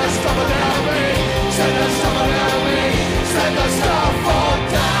 Send that stuff down to me. Send that stuff down to me. Send that stuff all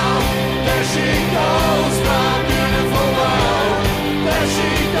down. There she goes, my beautiful world. There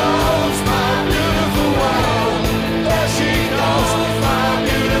she goes, my beautiful world. There she goes, my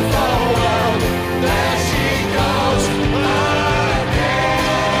beautiful world. There she goes again.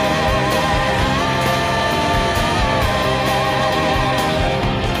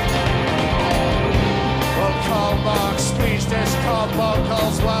 Well, Karl Marx speech, this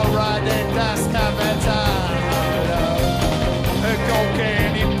carbuncles while riding Das Kapital.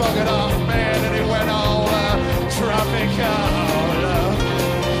 Cocaine, he bugged off, man, and he went all tropical.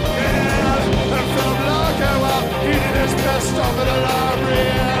 And Philip Larkin, well, he did his best over the library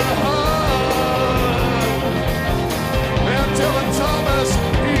at home. And Dylan Thomas,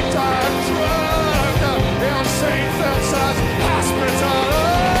 he died drugged in St. Vincent's Hospital.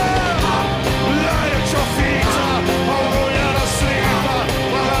 Lie at your feet, oh, you're to sleep.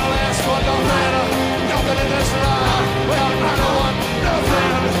 Well, I'll ask for nothing in this life. Well, I don't want nothing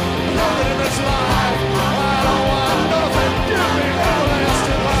in this life. I don't want nothing, give me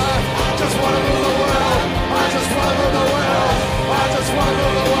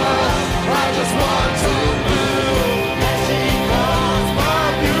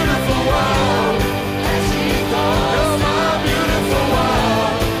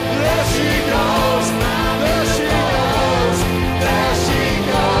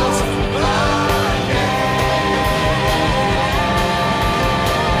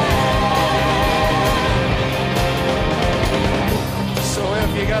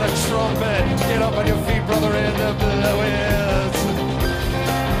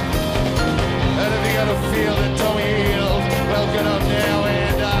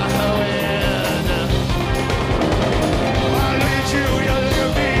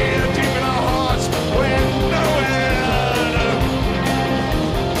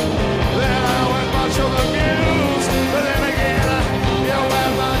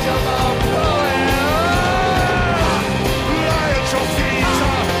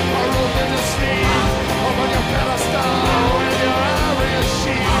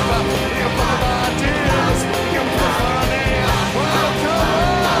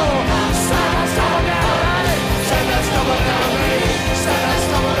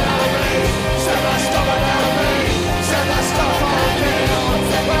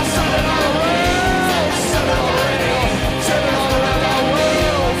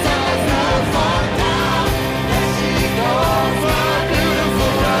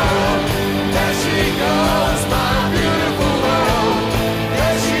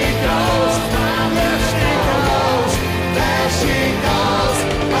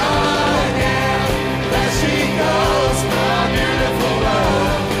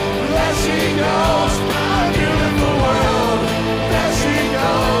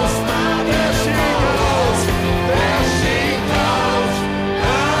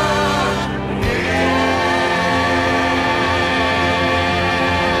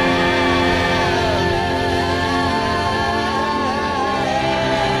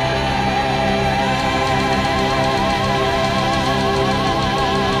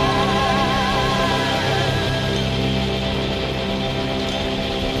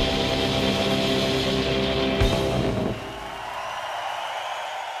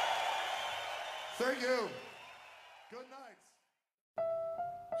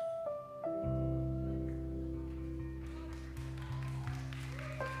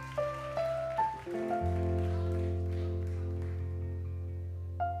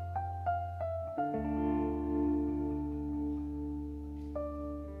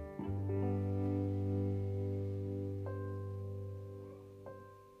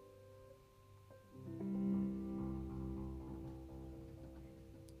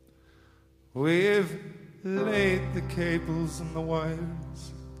We've laid the cables and the wires.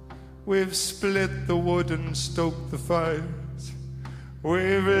 We've split the wood and stoked the fires.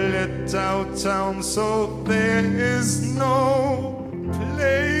 We've lit our town so there is no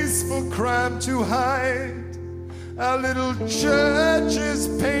place for crime to hide. Our little church is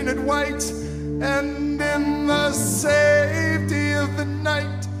painted white, and in the safety of the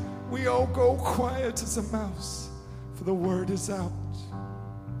night, we all go quiet as a mouse, for the word is out.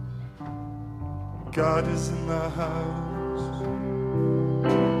 God is in the house.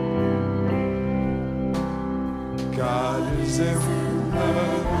 God is in the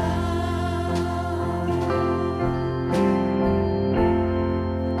house.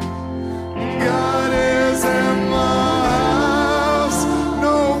 God is in the house.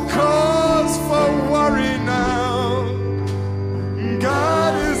 No cause for worry now.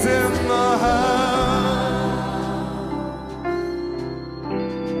 God is in the house.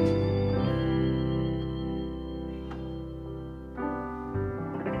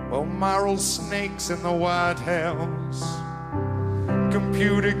 Well, moral snakes in the White House,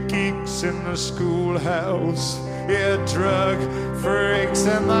 computer geeks in the schoolhouse, yeah, drug freaks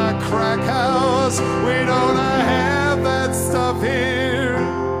in the crack house. We don't have that stuff here.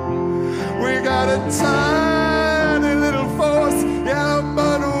 We got a tiny little force, yeah,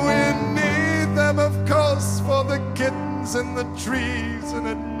 but we need them, of course, for the kittens in the trees, and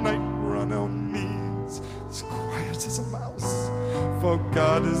at night we're on our knees, as quiet as a mouse, for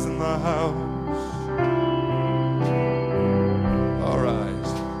God is in the house. All right,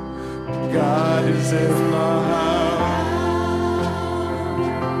 God is in the house.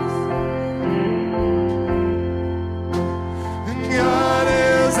 God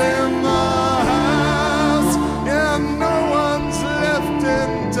is in the house, and no one's left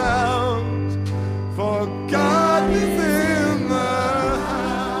in doubt, for God is in the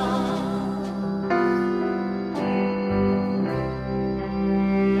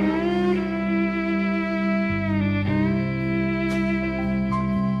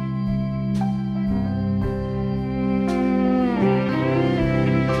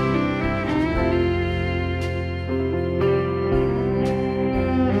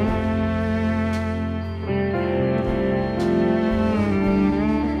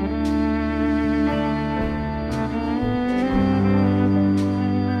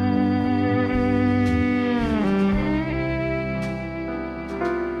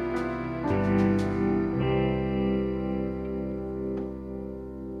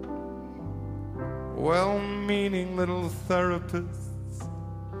well-meaning little therapists,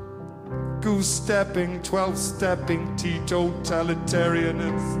 goose-stepping, 12-stepping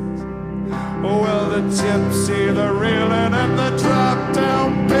teetotalitarianists. Oh, well, the tipsy, the reeling, and the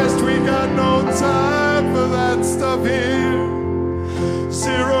drop-down pissed. We got no time for that stuff here.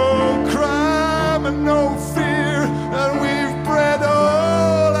 Zero crime and no fear, and we've bred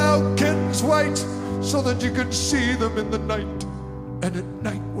all our kittens white so that you can see them in the night. And at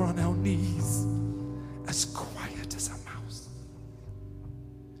night we're on our knees, as quiet as a mouse,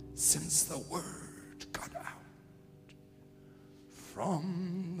 since the word got out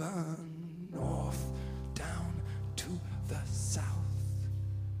from the north down to the south,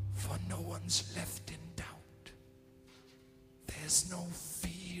 for no one's left in doubt. There's no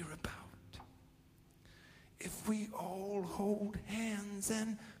fear about, if we all hold hands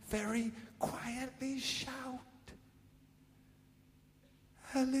and very quietly shout,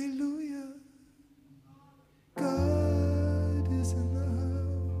 hallelujah. God is in the house.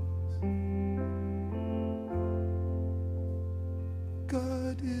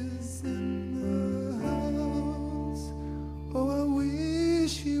 God is in the house. Oh, I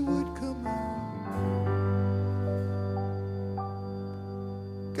wish he would come out.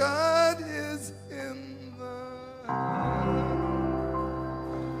 God is in the house.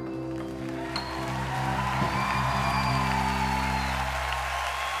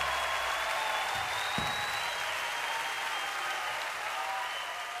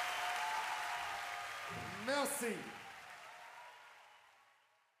 Merci.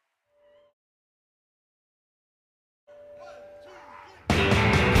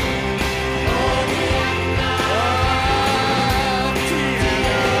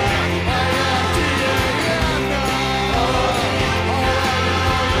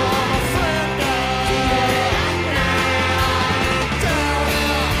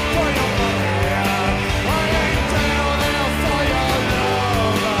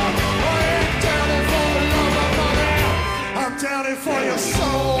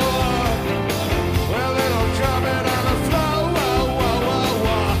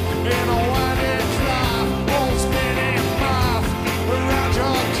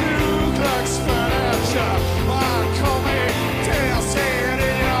 Ku Klux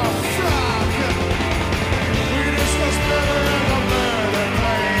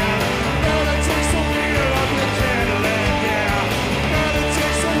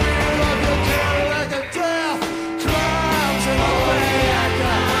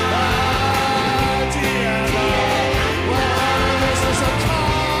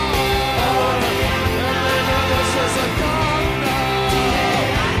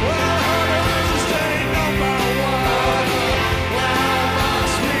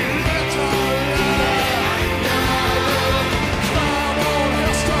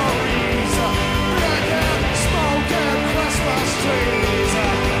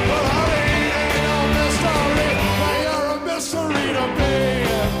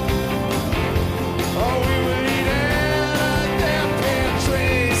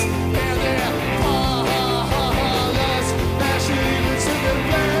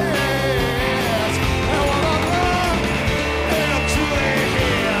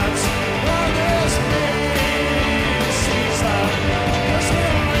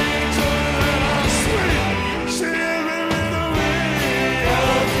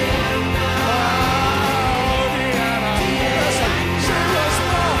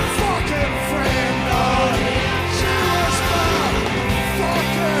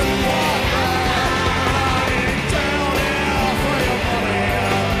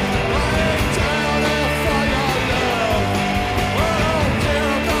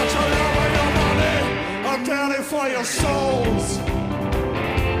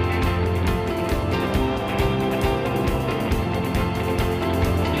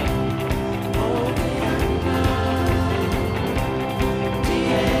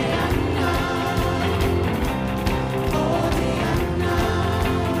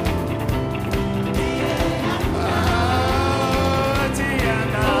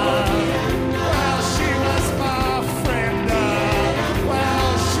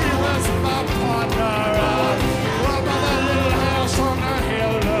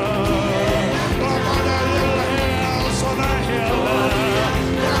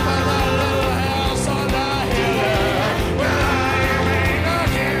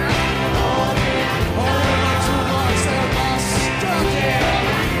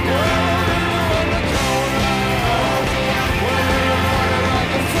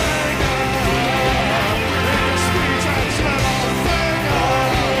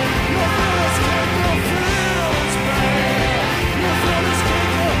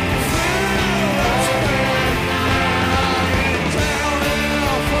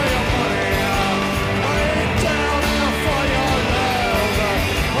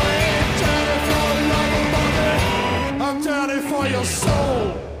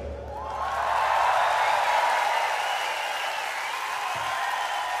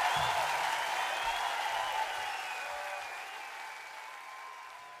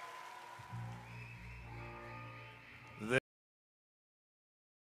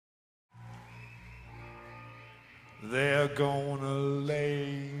gonna lay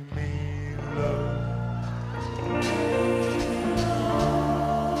me low.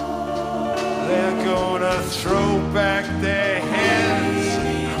 They're gonna throw back their heads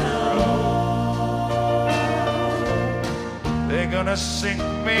and crow. They're gonna sink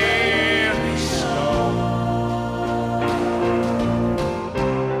me in the snow.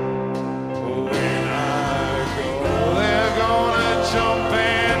 When I go, they're gonna jump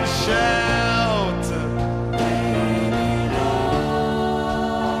and shout.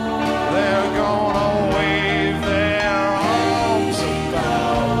 They're gonna wave their arms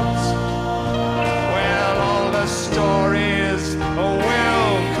about. Well, all the stories will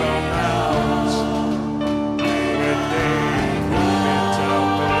come out when they put it down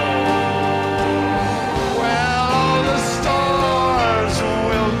below. Well, all the stars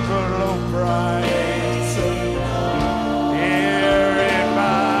will glow bright. Here in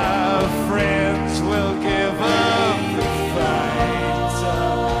my friends will give up the fight.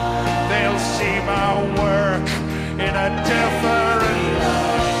 They'll see my work in a different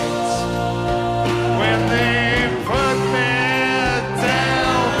light. When they put me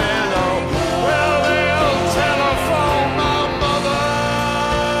down below, well, they'll telephone my mother.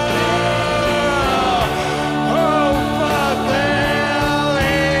 Oh, but they'll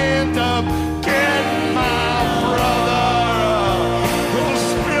end up getting my brother, who'll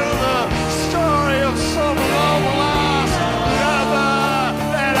spill the story of some long-lost lover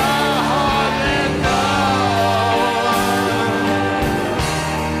that I hardly know.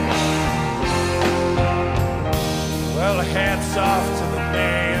 Well, hats off to the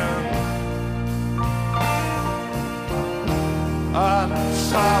man on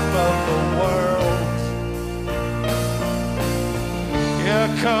top of the world. You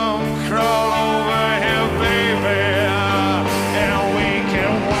come crawl over here, baby, and we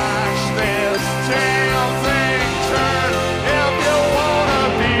can watch this damn thing turn. If you wanna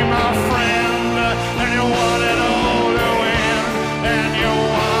be my friend, and you want it all to win, and you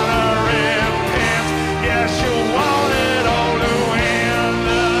wanna repent, yes, you want it all to win.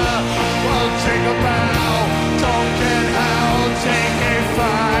 Well, take a bow, don't get how, take a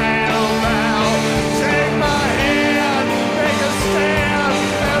final bow. Take my hand, make a stand,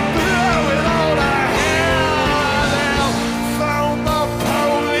 and blow it all to hell. They'll phone the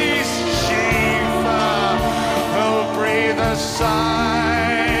police chief, who'll breathe a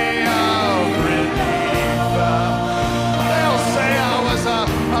sigh of relief. They'll say I was a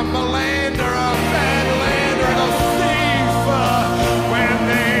melander, a bad lander, and a thief. When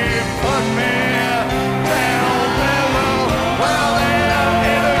they put me down below, well, they'll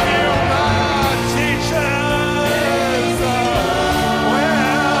interview my teachers.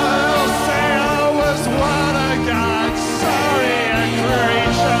 Well, they'll say I was one of God's sorry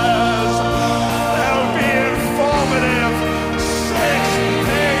creatures. There'll be informative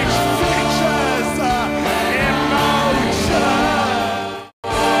 6-page features in motion.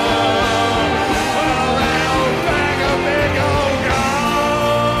 Well, they'll bang a big old gun.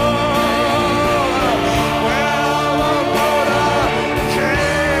 Well, the motorcade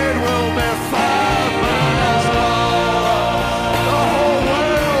will be 5 miles long. The whole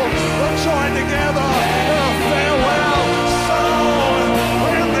world will join together in a farewell song.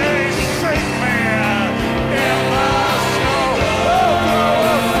 When they sink me in the snow, they'll blow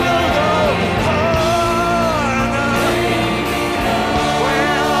a funeral horn.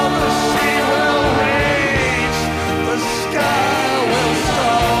 Well, the sea will rage, the sky will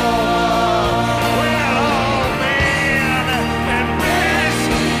storm. Well, all men and beasts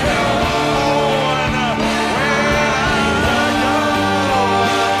will mourn.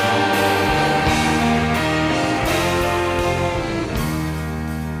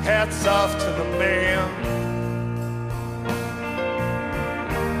 Hats off to the man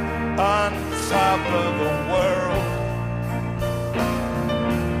on top of the world.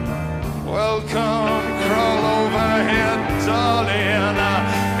 Well, come crawl over here, darling,